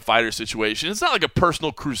backup fighter situation. It's not like a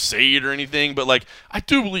personal crusade or anything, but like, I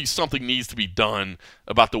do believe something needs to be done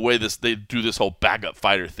about the way they do this whole backup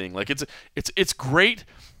fighter thing. Like, it's great.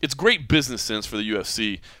 It's great business sense for the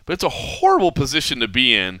UFC, but it's a horrible position to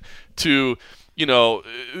be in to,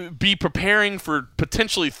 be preparing for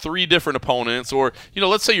potentially 3 different opponents, or,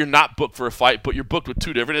 let's say you're not booked for a fight, but you're booked with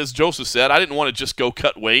 2 different. As Joseph said, I didn't want to just go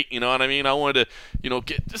cut weight. You know what I mean? I wanted to,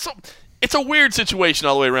 get some. It's a weird situation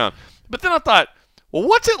all the way around. But then I thought, well,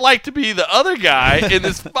 what's it like to be the other guy in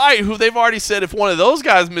this fight who they've already said if one of those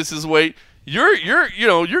guys misses weight, you're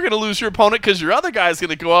going to lose your opponent because your other guy's going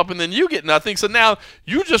to go up and then you get nothing. So now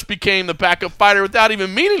you just became the backup fighter without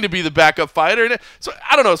even meaning to be the backup fighter. So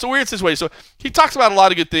I don't know. It's a weird situation. So he talks about a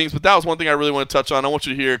lot of good things, but that was one thing I really want to touch on. I want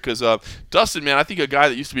you to hear because Dustin, man, I think a guy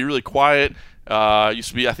that used to be really quiet, used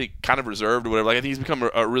to be, I think, kind of reserved or whatever. Like, I think he's become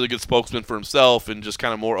a really good spokesman for himself and just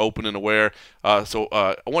kind of more open and aware. So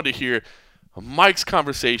I wanted to hear Mike's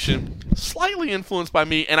conversation, slightly influenced by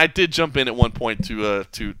me, and I did jump in at one point to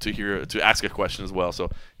ask a question as well. So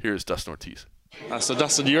here's Dustin Ortiz. So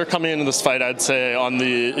Dustin, you're coming into this fight, I'd say, on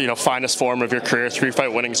the finest form of your career,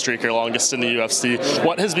 3-fight winning streak, your longest in the UFC.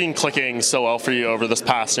 What has been clicking so well for you over this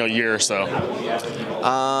past year or so?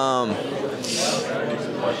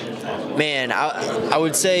 Man, I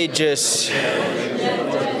would say just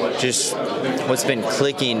what's been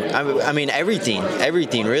clicking. I mean everything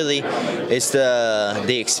really. It's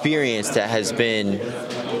the experience that has been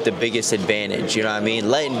the biggest advantage. You know what I mean?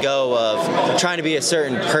 Letting go of trying to be a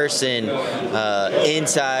certain person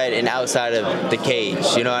inside and outside of the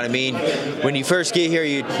cage. You know what I mean? When you first get here,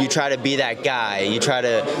 you try to be that guy. You try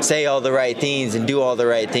to say all the right things and do all the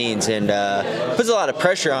right things, and puts a lot of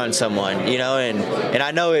pressure on someone. And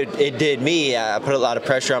I know it did me. I put a lot of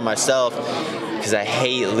pressure on myself because I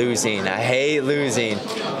hate losing.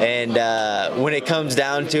 And when it comes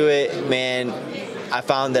down to it, man, I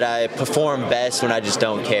found that I perform best when I just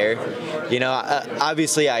don't care.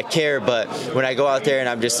 Obviously I care, but when I go out there and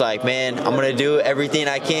I'm just like, man, I'm going to do everything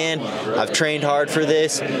I can. I've trained hard for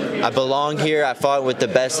this. I belong here. I fought with the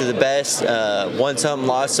best of the best. Won some,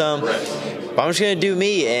 lost some. But I'm just going to do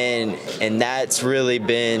me, and that's really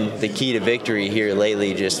been the key to victory here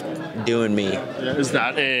lately, just doing me. Is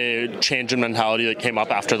that a change in mentality that came up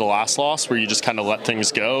after the last loss, where you just kind of let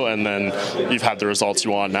things go and then you've had the results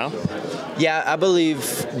you want now? Yeah, I believe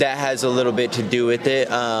that has a little bit to do with it.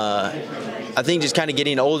 I think just kind of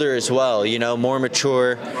getting older as well, you know, more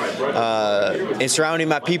mature, and surrounding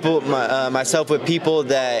myself with people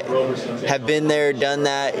that have been there, done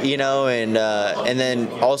that, you know, and then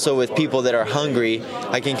also with people that are hungry.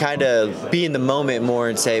 I can kind of be in the moment more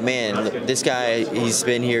and say, man, this guy, he's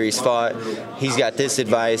been here, he's fought, he's got this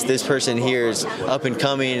advice, this person here is up and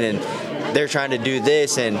coming, and they're trying to do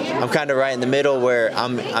this, and I'm kind of right in the middle where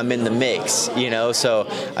I'm in the mix, you know. So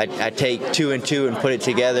I take 2 and 2 and put it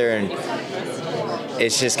together, and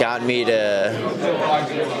it's just gotten me to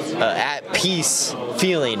at peace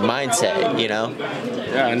feeling mindset, you know.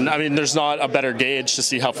 Yeah, and I mean, there's not a better gauge to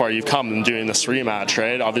see how far you've come than doing this rematch,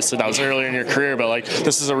 right? Obviously, that was earlier in your career, but like,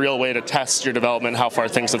 this is a real way to test your development, how far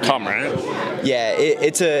things have come, right? Yeah,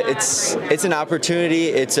 it's an opportunity.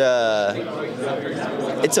 It's a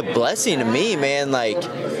blessing to me, man. Like,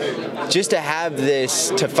 just to have this,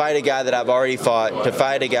 to fight a guy that I've already fought, to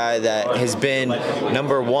fight a guy that has been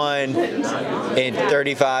number 1 in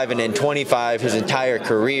 35 and in 25 his entire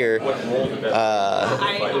career,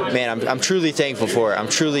 man, I'm truly thankful for it. I'm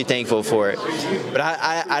truly thankful for it. But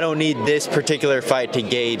I don't need this particular fight to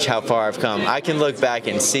gauge how far I've come. I can look back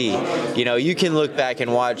and see. You know, you can look back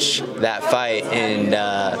and watch that fight in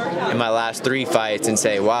my last 3 fights and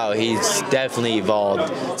say, wow, he's definitely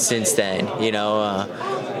evolved since then, you know.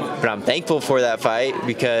 But I'm thankful for that fight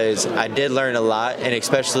because I did learn a lot, and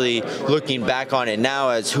especially looking back on it now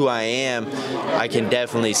as who I am, I can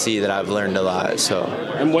definitely see that I've learned a lot. So.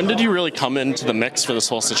 And when did you really come into the mix for this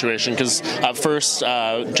whole situation? Because at first,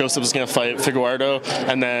 Joseph was going to fight Figueiredo,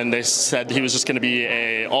 and then they said he was just going to be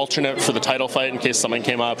a alternate for the title fight in case something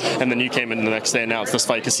came up, and then you came in the next day and announced this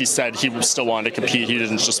fight because he said he still wanted to compete. He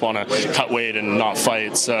didn't just want to cut weight and not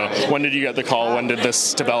fight. So when did you get the call? When did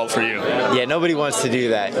this develop for you? Yeah, nobody wants to do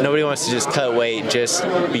that. Nobody wants to just cut weight just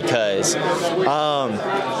because.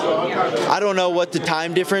 I don't know what the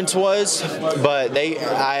time difference was, but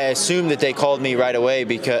I assume that they called me right away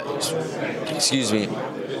because, excuse me,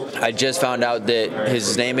 I just found out that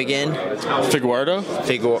his name again? Figueiredo?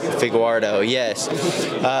 Figueiredo, yes.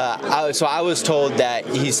 So I was told that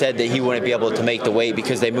he said that he wouldn't be able to make the weight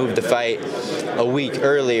because they moved the fight a week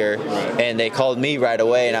earlier, and they called me right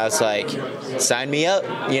away, and I was like, sign me up,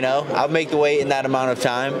 you know, I'll make the weight in that amount of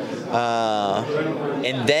time.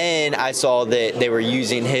 And then I saw that they were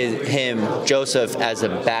using Joseph, as a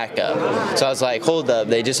backup. So I was like, hold up,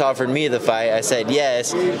 they just offered me the fight. I said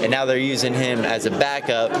yes, and now they're using him as a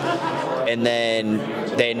backup. And then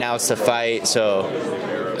they announced the fight, so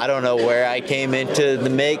I don't know where I came into the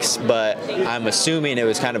mix, but I'm assuming it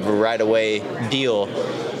was kind of a right away deal.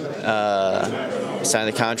 Sign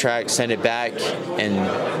the contract, send it back,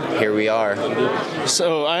 and here we are.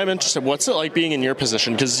 So I am interested, what's it like being in your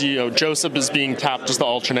position? Because, you know, Joseph is being tapped as the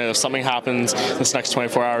alternate. If something happens this next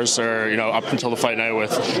 24 hours or, you know, up until the fight night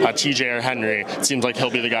with TJ or Henry, it seems like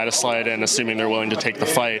he'll be the guy to slide in, assuming they're willing to take the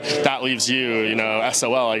fight. That leaves you know,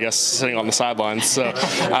 SOL, I guess, sitting on the sidelines. So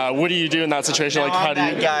what do you do in that situation? Like, how do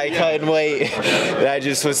you... guy cutting weight. I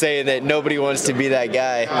just was saying that nobody wants to be that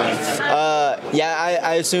guy. Yeah,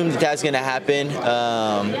 I assume that that's going to happen.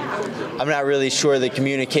 I'm not really sure the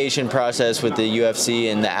communication process with the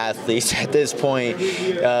UFC and the athletes at this point.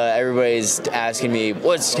 Everybody's asking me,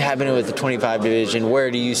 what's happening with the 25 division?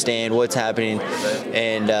 Where do you stand? What's happening?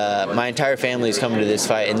 And my entire family is coming to this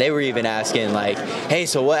fight, and they were even asking, like, hey,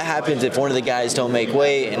 so what happens if one of the guys don't make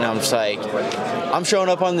weight? And I'm just like, I'm showing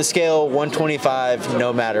up on the scale 125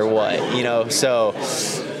 no matter what, you know? So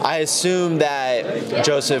I assume that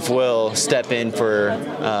Joseph will step in for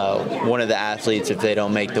one of the athletes if they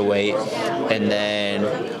don't make the weight, and then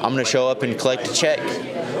I'm going to show up and collect a check.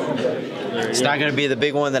 It's not going to be the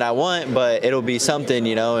big one that I want, but it'll be something,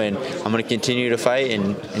 you know, and I'm going to continue to fight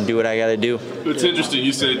and do what I got to do. It's interesting.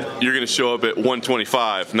 You said you're going to show up at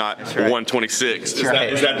 125, not 126. Is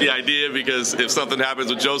that the idea? Because if something happens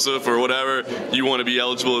with Joseph or whatever, you want to be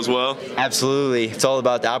eligible as well? Absolutely. It's all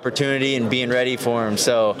about the opportunity and being ready for him.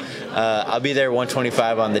 So I'll be there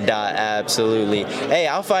 125 on the dot. Absolutely. Hey,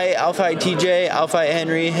 I'll fight TJ. I'll fight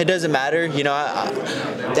Henry. It doesn't matter. You know,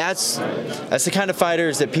 that's the kind of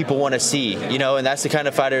fighters that people want to see. You know, and that's the kind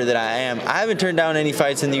of fighter that I am. I haven't turned down any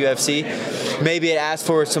fights in the UFC. Maybe it asked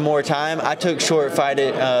for some more time. I took short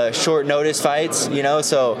notice fights, you know,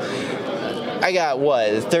 so I got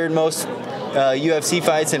the third most UFC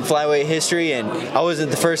fights in flyweight history, and I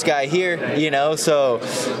wasn't the first guy here, you know, so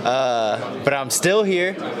but I'm still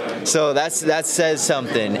here, so that says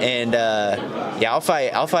something. And yeah, I'll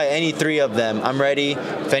fight any 3 of them. I'm ready.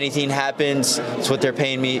 If anything happens, it's what they're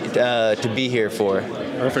paying me to be here for.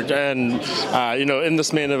 Perfect. And, in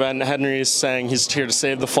this main event, Henry's saying he's here to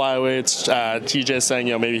save the flyweights. TJ's saying,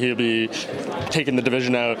 maybe he'll be taking the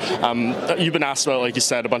division out. You've been asked about, like you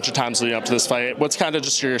said, a bunch of times leading up to this fight. What's kind of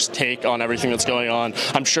just your take on everything that's going on?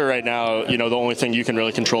 I'm sure right now, the only thing you can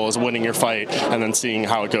really control is winning your fight and then seeing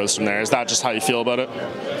how it goes from there. Is that just how you feel about it?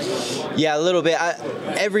 Yeah, a little bit.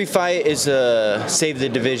 Every fight is a save the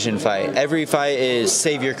division fight. Every fight is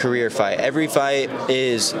save your career fight. Every fight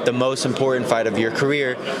is the most important fight of your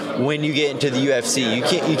career when you get into the UFC.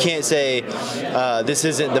 You can't say this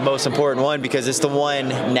isn't the most important one because it's the one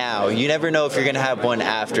now. You never know if you're going to have one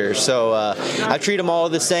after. So I treat them all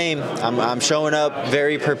the same. I'm showing up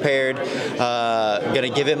very prepared. Going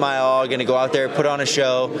to give it my all. Going to go out there, put on a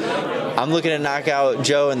show. I'm looking to knock out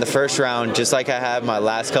Joe in the first round, just like I have my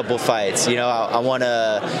last couple fights. I want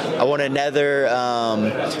another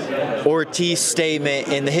Ortiz statement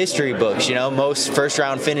in the history books. Most first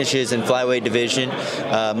round finishes in flyweight division,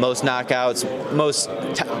 most knockouts,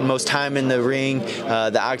 most time in the ring,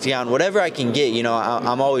 the octagon, whatever I can get.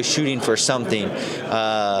 I'm always shooting for something.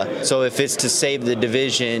 So if it's to save the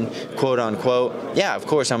division, quote unquote, yeah, of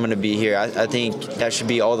course I'm going to be here. I think that should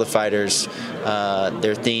be all the fighters.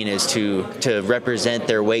 Their theme is to represent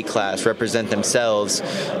their weight class, represent themselves,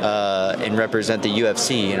 and represent the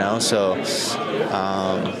UFC. So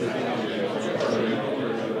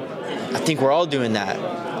I think we're all doing that.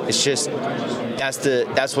 It's just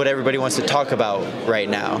that's what everybody wants to talk about right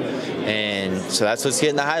now, and so that's what's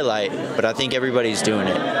getting the highlight. But I think everybody's doing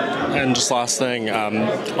it. And just last thing,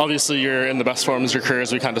 obviously you're in the best form of your career,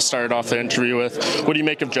 as we kind of started off the interview with. What do you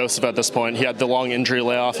make of Joseph at this point? He had the long injury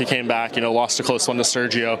layoff. He came back, lost a close one to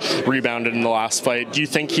Sergio, rebounded in the last fight. Do you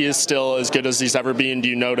think he is still as good as he's ever been? Do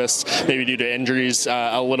you notice, maybe due to injuries,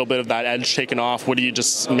 a little bit of that edge taken off? What do you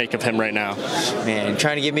just make of him right now? Man,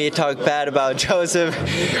 trying to get me to talk bad about Joseph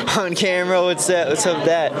on camera. What's up with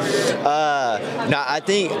that? No, I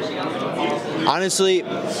think, honestly,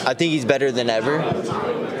 I think he's better than ever.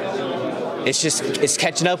 It's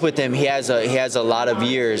catching up with him. He has a lot of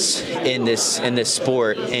years in this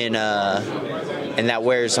sport, and that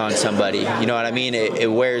wears on somebody. You know what I mean?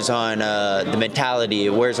 It wears on the mentality.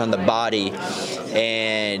 It wears on the body,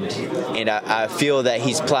 and I feel that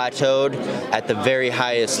he's plateaued at the very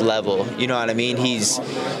highest level. You know what I mean? He's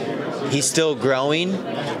still growing,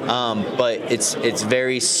 but it's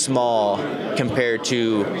very small compared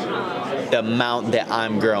to the amount that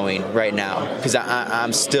I'm growing right now, because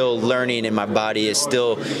I'm still learning and my body is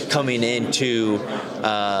still coming into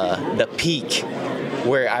the peak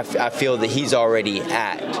where I feel that he's already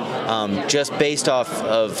at, just based off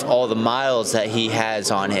of all the miles that he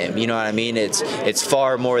has on him. You know what I mean? It's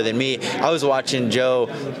far more than me. I was watching Joe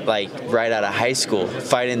right out of high school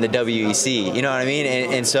fighting the WEC. You know what I mean?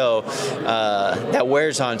 And so that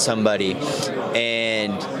wears on somebody,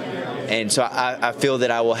 and so I feel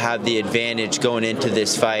that I will have the advantage going into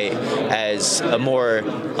this fight as a more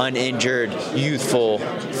uninjured, youthful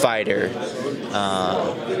fighter,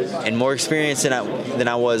 and more experienced than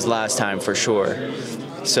I was last time, for sure.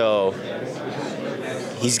 So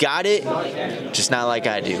he's got it, just not like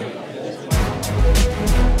I do.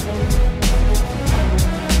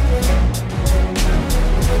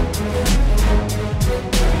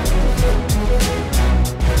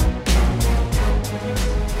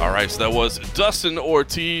 All right, so that was Dustin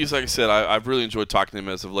Ortiz. Like I said, I've really enjoyed talking to him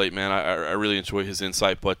as of late, man. I really enjoy his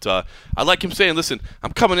insight. But I like him saying, listen,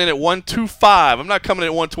 I'm coming in at 125. I'm not coming in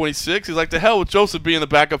at 126. He's like, to hell with Joseph being the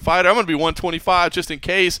backup fighter. I'm going to be 125 just in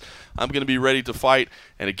case. I'm going to be ready to fight.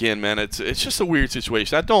 And again, man, it's just a weird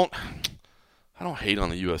situation. I don't hate on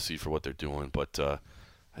the UFC for what they're doing, but I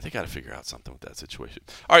think I got to figure out something with that situation.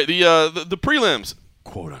 All right, the prelims.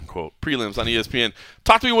 "Quote unquote" prelims on ESPN.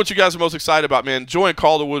 Talk to me what you guys are most excited about, man. Joanne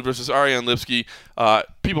Calderwood versus Ariane Lipski.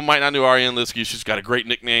 People might not know Ariane Lipski. She's got a great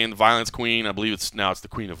nickname, the Violence Queen. I believe it's the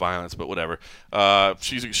Queen of Violence, but whatever.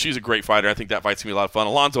 She's a great fighter. I think that fight's gonna be a lot of fun.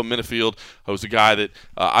 Alonzo Minifield, who's a guy that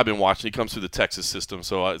I've been watching. He comes through the Texas system,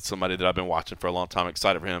 so it's somebody that I've been watching for a long time.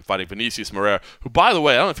 Excited for him fighting Vinicius Moreira, who, by the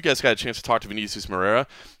way, I don't know if you guys got a chance to talk to Vinicius Moreira.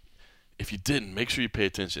 If you didn't, make sure you pay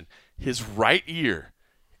attention. His right ear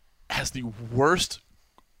has the worst,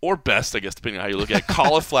 or best, I guess, depending on how you look at it,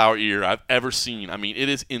 cauliflower ear I've ever seen. I mean, it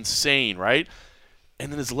is insane, right?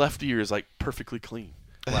 And then his left ear is perfectly clean.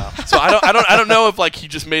 Wow. So I don't know if he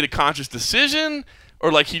just made a conscious decision,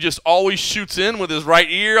 or he just always shoots in with his right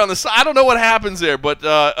ear on the side. I don't know what happens there, but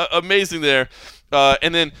amazing there.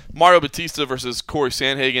 And then Mario Batista versus Corey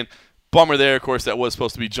Sandhagen. bummer there, of course, that was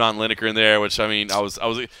supposed to be John Lineker in there, which, I mean, I was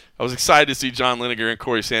excited to see John Lineker and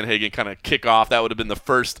Corey Sandhagen kind of kick off. That would have been the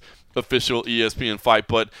first official ESPN fight.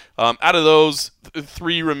 But out of those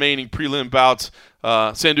 3 remaining prelim bouts,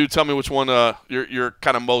 Sandhu, tell me which one you're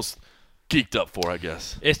kind of most geeked up for, I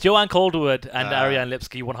guess. It's Joanne Calderwood and Ariane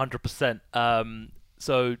Lipski, 100%.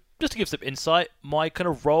 So just to give some insight, my kind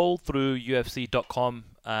of role through UFC.com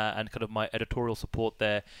and kind of my editorial support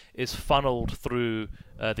there is funneled through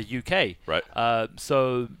the UK. Right.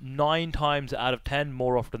 So 9 times out of 10,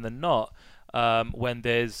 more often than not, when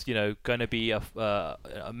there's going to be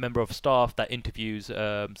a member of staff that interviews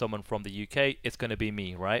someone from the UK, it's going to be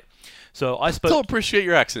me, right? So I still appreciate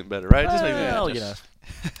your accent better, right?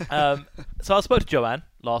 So I spoke to Joanne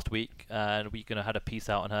last week, and we had a piece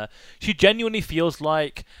out on her. She genuinely feels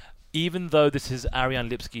like, even though this is Ariane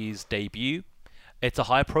Lipski's debut, it's a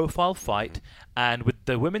high-profile fight, and with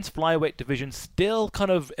the women's flyweight division still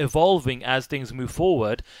kind of evolving as things move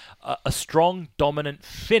forward, a strong, dominant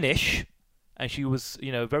finish, and she was,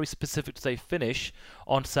 very specific to say finish,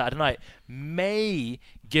 on Saturday night, may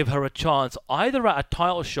give her a chance either at a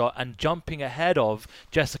title shot and jumping ahead of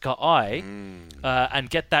Jessica Ai and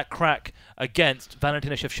get that crack against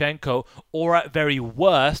Valentina Shevchenko, or at very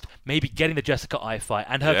worst, maybe getting the Jessica Ai fight.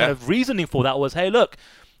 And her kind of reasoning for that was, hey, look,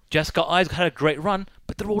 Jessica Ai's had a great run,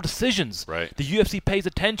 but they're all decisions. Right. The UFC pays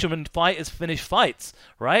attention when fighters finish fights,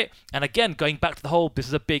 right? And again, going back to the whole, this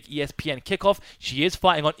is a big ESPN kickoff. She is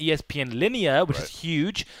fighting on ESPN Linear, which is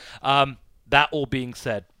huge. That all being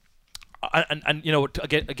said, and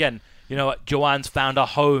again, Joanne's found a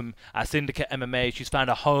home at Syndicate MMA. She's found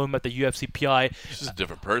a home at the UFC PI. She's a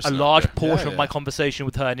different person. A large portion of my conversation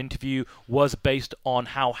with her and interview was based on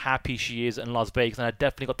how happy she is in Las Vegas, and I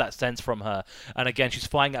definitely got that sense from her. And again, she's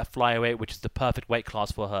fighting at flyweight, which is the perfect weight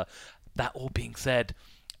class for her. That all being said,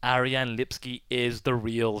 Ariane Lipski is the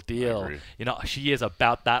real deal. She is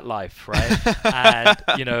about that life, right? And,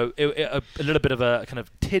 a little bit of a kind of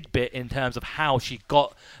tidbit in terms of how she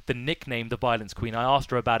got the nickname the Violence Queen. I asked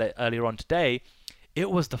her about it earlier on today. It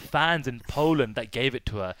was the fans in Poland that gave it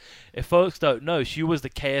to her. If folks don't know, she was the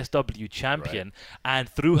KSW champion, and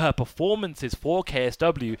through her performances for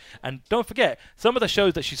KSW, and don't forget, some of the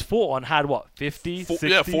shows that she's fought on had, 60?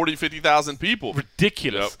 Yeah, 40, 50,000 people.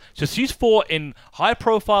 Ridiculous. So she's fought in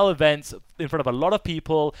high-profile events in front of a lot of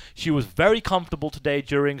people. She was very comfortable today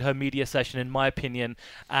during her media session, in my opinion,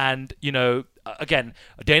 and, again,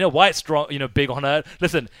 Dana White's strong, big on her.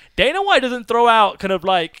 Listen, Dana White doesn't throw out kind of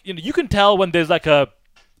like, you can tell when there's like a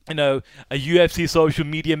UFC social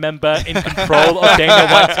media member in control of Dana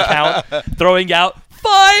White's account throwing out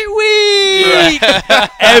Fight Week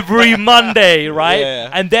every Monday, right? Yeah.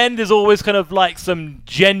 And then there's always kind of like some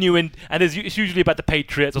genuine, and it's usually about the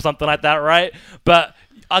Patriots or something like that, right? But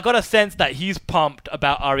I got a sense that he's pumped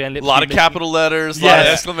about Ariane Lipski. A lot of capital letters, a lot of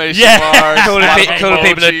exclamation marks. Calling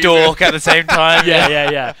people a dork at the same time.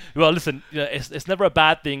 Yeah. Well, listen, it's never a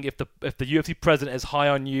bad thing if the UFC president is high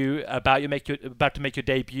on you about to make your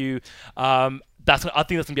debut. I think that's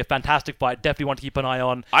gonna be a fantastic fight. Definitely want to keep an eye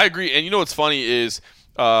on. I agree, and what's funny is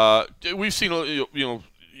we've seen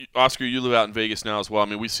Oscar, you live out in Vegas now as well. I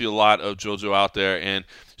mean, we see a lot of JoJo out there, and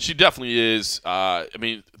she definitely is.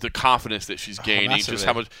 The confidence that she's gaining, just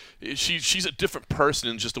how much she's a different person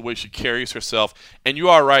in just the way she carries herself. And you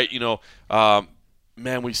are right,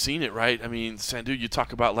 man, we've seen it, right? I mean, Sandhu, you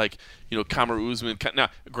talk about Kamaru Usman. Now,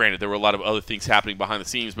 granted, there were a lot of other things happening behind the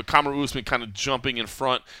scenes, but Kamaru Usman kind of jumping in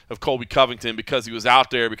front of Colby Covington because he was out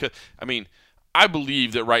there. Because I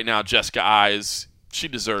believe that right now Jessica Ai she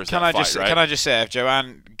deserves that fight, right? Can I just say, if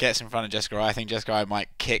Joanne gets in front of Jessica Ai, I think Jessica Ai might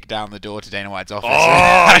kick down the door to Dana White's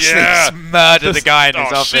office. Murder the guy in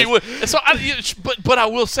his office. She would. So, but I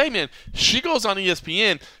will say, man, she goes on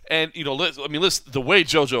ESPN, and listen, the way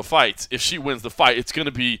JoJo fights, if she wins the fight, it's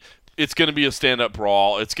gonna be a stand-up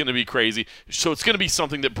brawl. It's going to be crazy. So it's going to be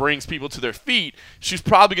something that brings people to their feet. She's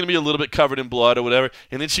probably going to be a little bit covered in blood or whatever,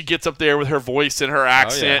 and then she gets up there with her voice and her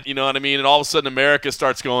accent. You know what I mean? And all of a sudden, America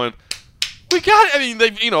starts going, we got it. I mean,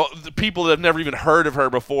 the people that have never even heard of her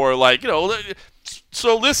before,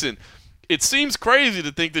 so listen, it seems crazy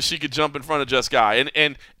to think that she could jump in front of Jessica Ai.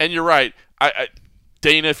 And you're right.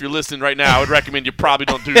 Dana, if you're listening right now, I would recommend you probably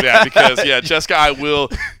don't do that because, Jessica Ai will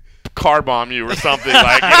car bomb you or something. You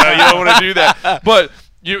don't want to do that. But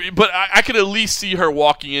I could at least see her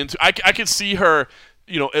walking into. I could see her.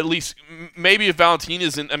 At least maybe if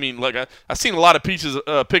Valentina's in. I've seen a lot of pictures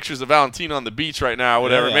of Valentina on the beach right now, or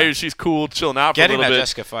whatever. Yeah. Maybe she's cool, chilling out for a little bit.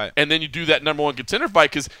 Jessica fight, and then you do that #1 contender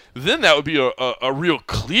fight, because then that would be a real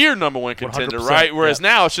clear #1 contender, right? Whereas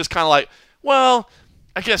now it's just kind of like, well,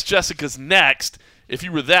 I guess Jessica's next. if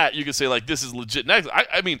you were that, you could say like this is legit. Next,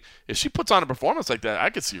 I mean, if she puts on a performance like that, I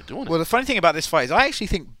could see her doing it. Well, the funny thing about this fight is I actually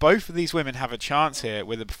think both of these women have a chance here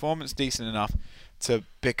with a performance decent enough to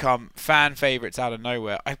become fan favorites out of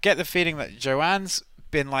nowhere. I get the feeling that Joanne's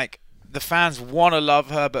been like, the fans want to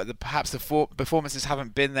love her, but perhaps the performances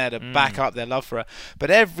haven't been there to back up their love for her.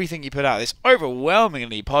 But everything you put out is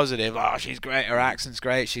overwhelmingly positive. Oh, she's great. Her accent's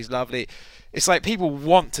great. She's lovely. It's like people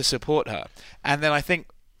want to support her. And then I think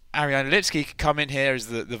Ariane Lipski could come in here as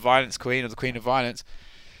the violence queen or the queen of violence.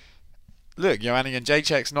 Look, Joanna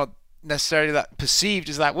Jędrzejczyk's not necessarily that perceived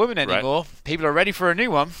as that woman anymore. Right. People are ready for a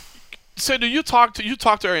new one. So do you talk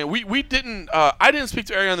to Ariane? We didn't. I didn't speak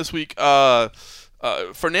to Ariane this week.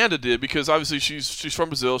 Fernanda did, because obviously she's from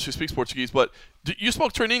Brazil. She speaks Portuguese, but you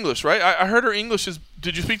spoke to her in English, right? I heard her English is.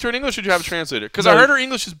 Did you speak to her in English, or did you have a translator? Because I heard her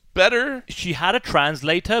English is better. She had a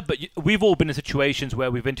translator, but we've all been in situations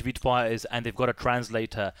where we've interviewed fighters and they've got a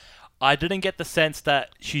translator. I didn't get the sense that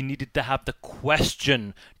she needed to have the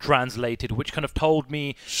question translated, which kind of told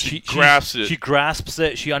me she grasps it. She grasps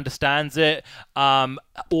it. She understands it.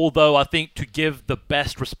 Although I think to give the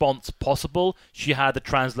best response possible, she had the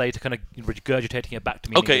translator kind of regurgitating it back to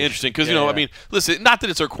me. Okay, interesting. Because I mean, listen, not that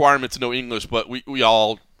it's a requirement to know English, but we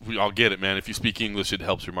all get it, man. If you speak English, it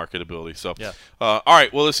helps your marketability. So, yeah. All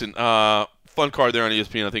right. Well, listen. Fun card there on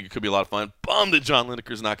ESPN. I think it could be a lot of fun. Bummed that John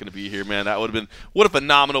Lineker's not going to be here, man. That would have been what a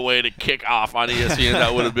phenomenal way to kick off on ESPN.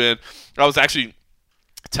 That would have been. I was actually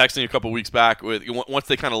texting a couple weeks back with once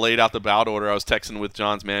they kind of laid out the bout order. I was texting with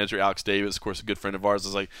John's manager, Alex Davis, of course, a good friend of ours. I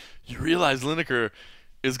was like, "You realize Lineker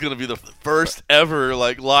is going to be the first ever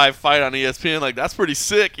like live fight on ESPN? Like that's pretty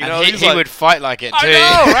sick." You know, he would fight like it too. I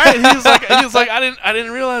know, right? He was like, I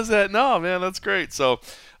didn't realize that. No, man, that's great. So.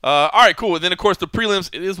 All right, cool. And then, of course, the prelims,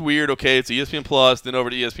 it is weird. Okay, it's ESPN Plus, then over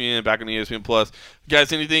to ESPN, back on ESPN Plus.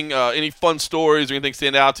 Guys, anything, any fun stories or anything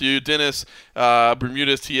stand out to you? Dennis,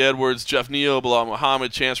 Bermudez, T. Edwards, Jeff Neal, Bilal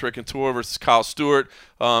Muhammad, Chance Recontour versus Kyle Stewart.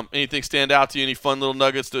 Anything stand out to you? Any fun little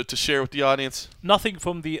nuggets to share with the audience? Nothing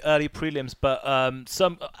from the early prelims, but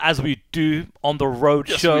some, as we do on the road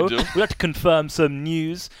show, we like to confirm some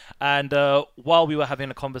news. And while we were having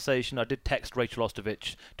a conversation, I did text Rachel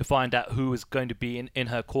Ostovich to find out who was going to be in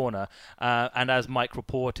her corner. And as Mike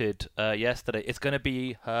reported yesterday, it's going to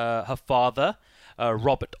be her father,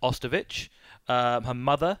 Robert Ostovich, her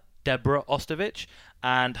mother, Deborah Ostovich,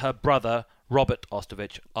 and her brother, Robert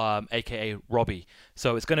Ostovich, a.k.a. Robbie.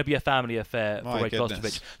 So it's going to be a family affair for Rachel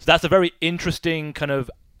Ostovich. So that's a very interesting kind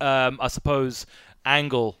of, I suppose,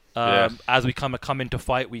 angle as we come into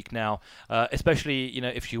fight week now. Especially,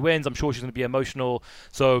 if she wins, I'm sure she's going to be emotional.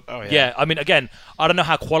 So, yeah, I mean, again, I don't know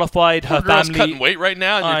how qualified her family... cutting weight right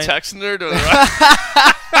now, and you're texting her.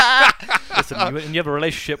 Listen, when you have a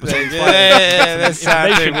relationship with someone, that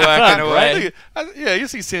sounds working away. Right? Yeah, you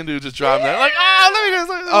see Sindhu just driving that. Like, let me just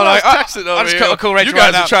text it over here. You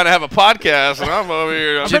guys are trying to have a podcast, and I'm over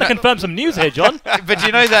here. I'm trying to confirm some news here, John. But do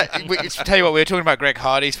you know that, tell you what, we were talking about Greg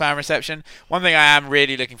Hardy's fan reception. One thing I am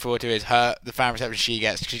really looking forward to is the fan reception she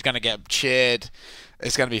gets. She's going to get cheered.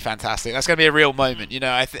 It's going to be fantastic. That's going to be a real moment.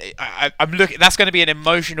 I'm looking. That's going to be an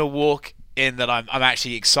emotional walk in that I'm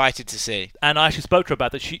actually excited to see. And I actually spoke to her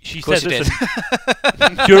about that. She said, listen,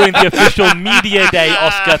 during the official media day,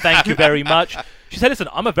 Oscar, thank you very much. She said, listen,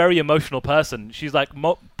 I'm a very emotional person. She's like,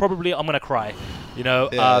 probably I'm going to cry. So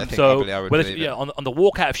whether on the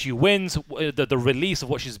walkout, if she wins, the release of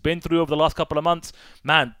what she's been through over the last couple of months,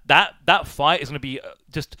 man, that fight is going to be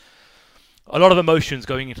just a lot of emotions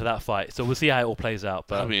going into that fight. So we'll see how it all plays out.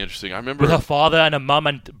 But that'll be interesting. I remember with her father and her mum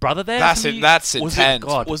and brother there. That's intense.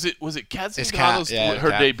 Was it Kat Zingano's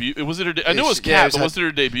debut? Was it her? I know it was Kat, but was it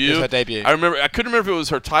her debut? It was her debut. I remember. I couldn't remember if it was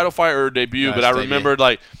her title fight or her debut, but I remembered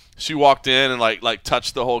like she walked in and like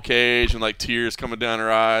touched the whole cage and like tears coming down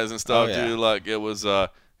her eyes and stuff. Dude, like it was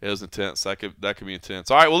intense. That could be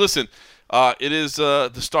intense. All right, well listen, it is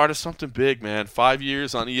the start of something big, man. 5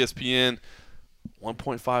 years on ESPN.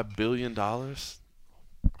 $1.5 billion. Damn.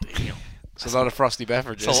 It's a lot of frosty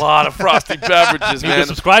beverages. It's a lot of frosty beverages, man. Need the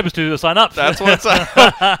subscribers to sign up. That's what it's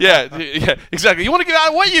yeah, exactly. You want to get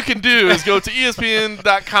out? What you can do is go to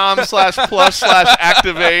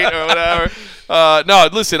ESPN.com/plus/activate or whatever. No,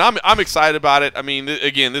 listen, I'm excited about it. I mean,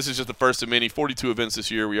 again, this is just the first of many. 42 events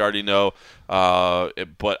this year, we already know.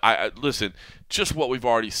 But listen, just what we've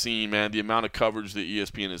already seen, man, the amount of coverage that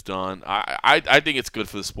ESPN has done, I think it's good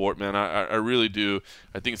for the sport, man. I really do.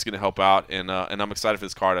 I think it's going to help out, and I'm excited for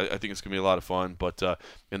this card. I think it's going to be a lot of fun. But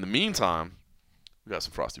in the meantime, we got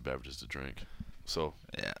some frosty beverages to drink. So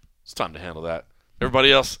yeah, it's time to handle that.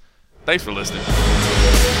 Everybody else, thanks for listening.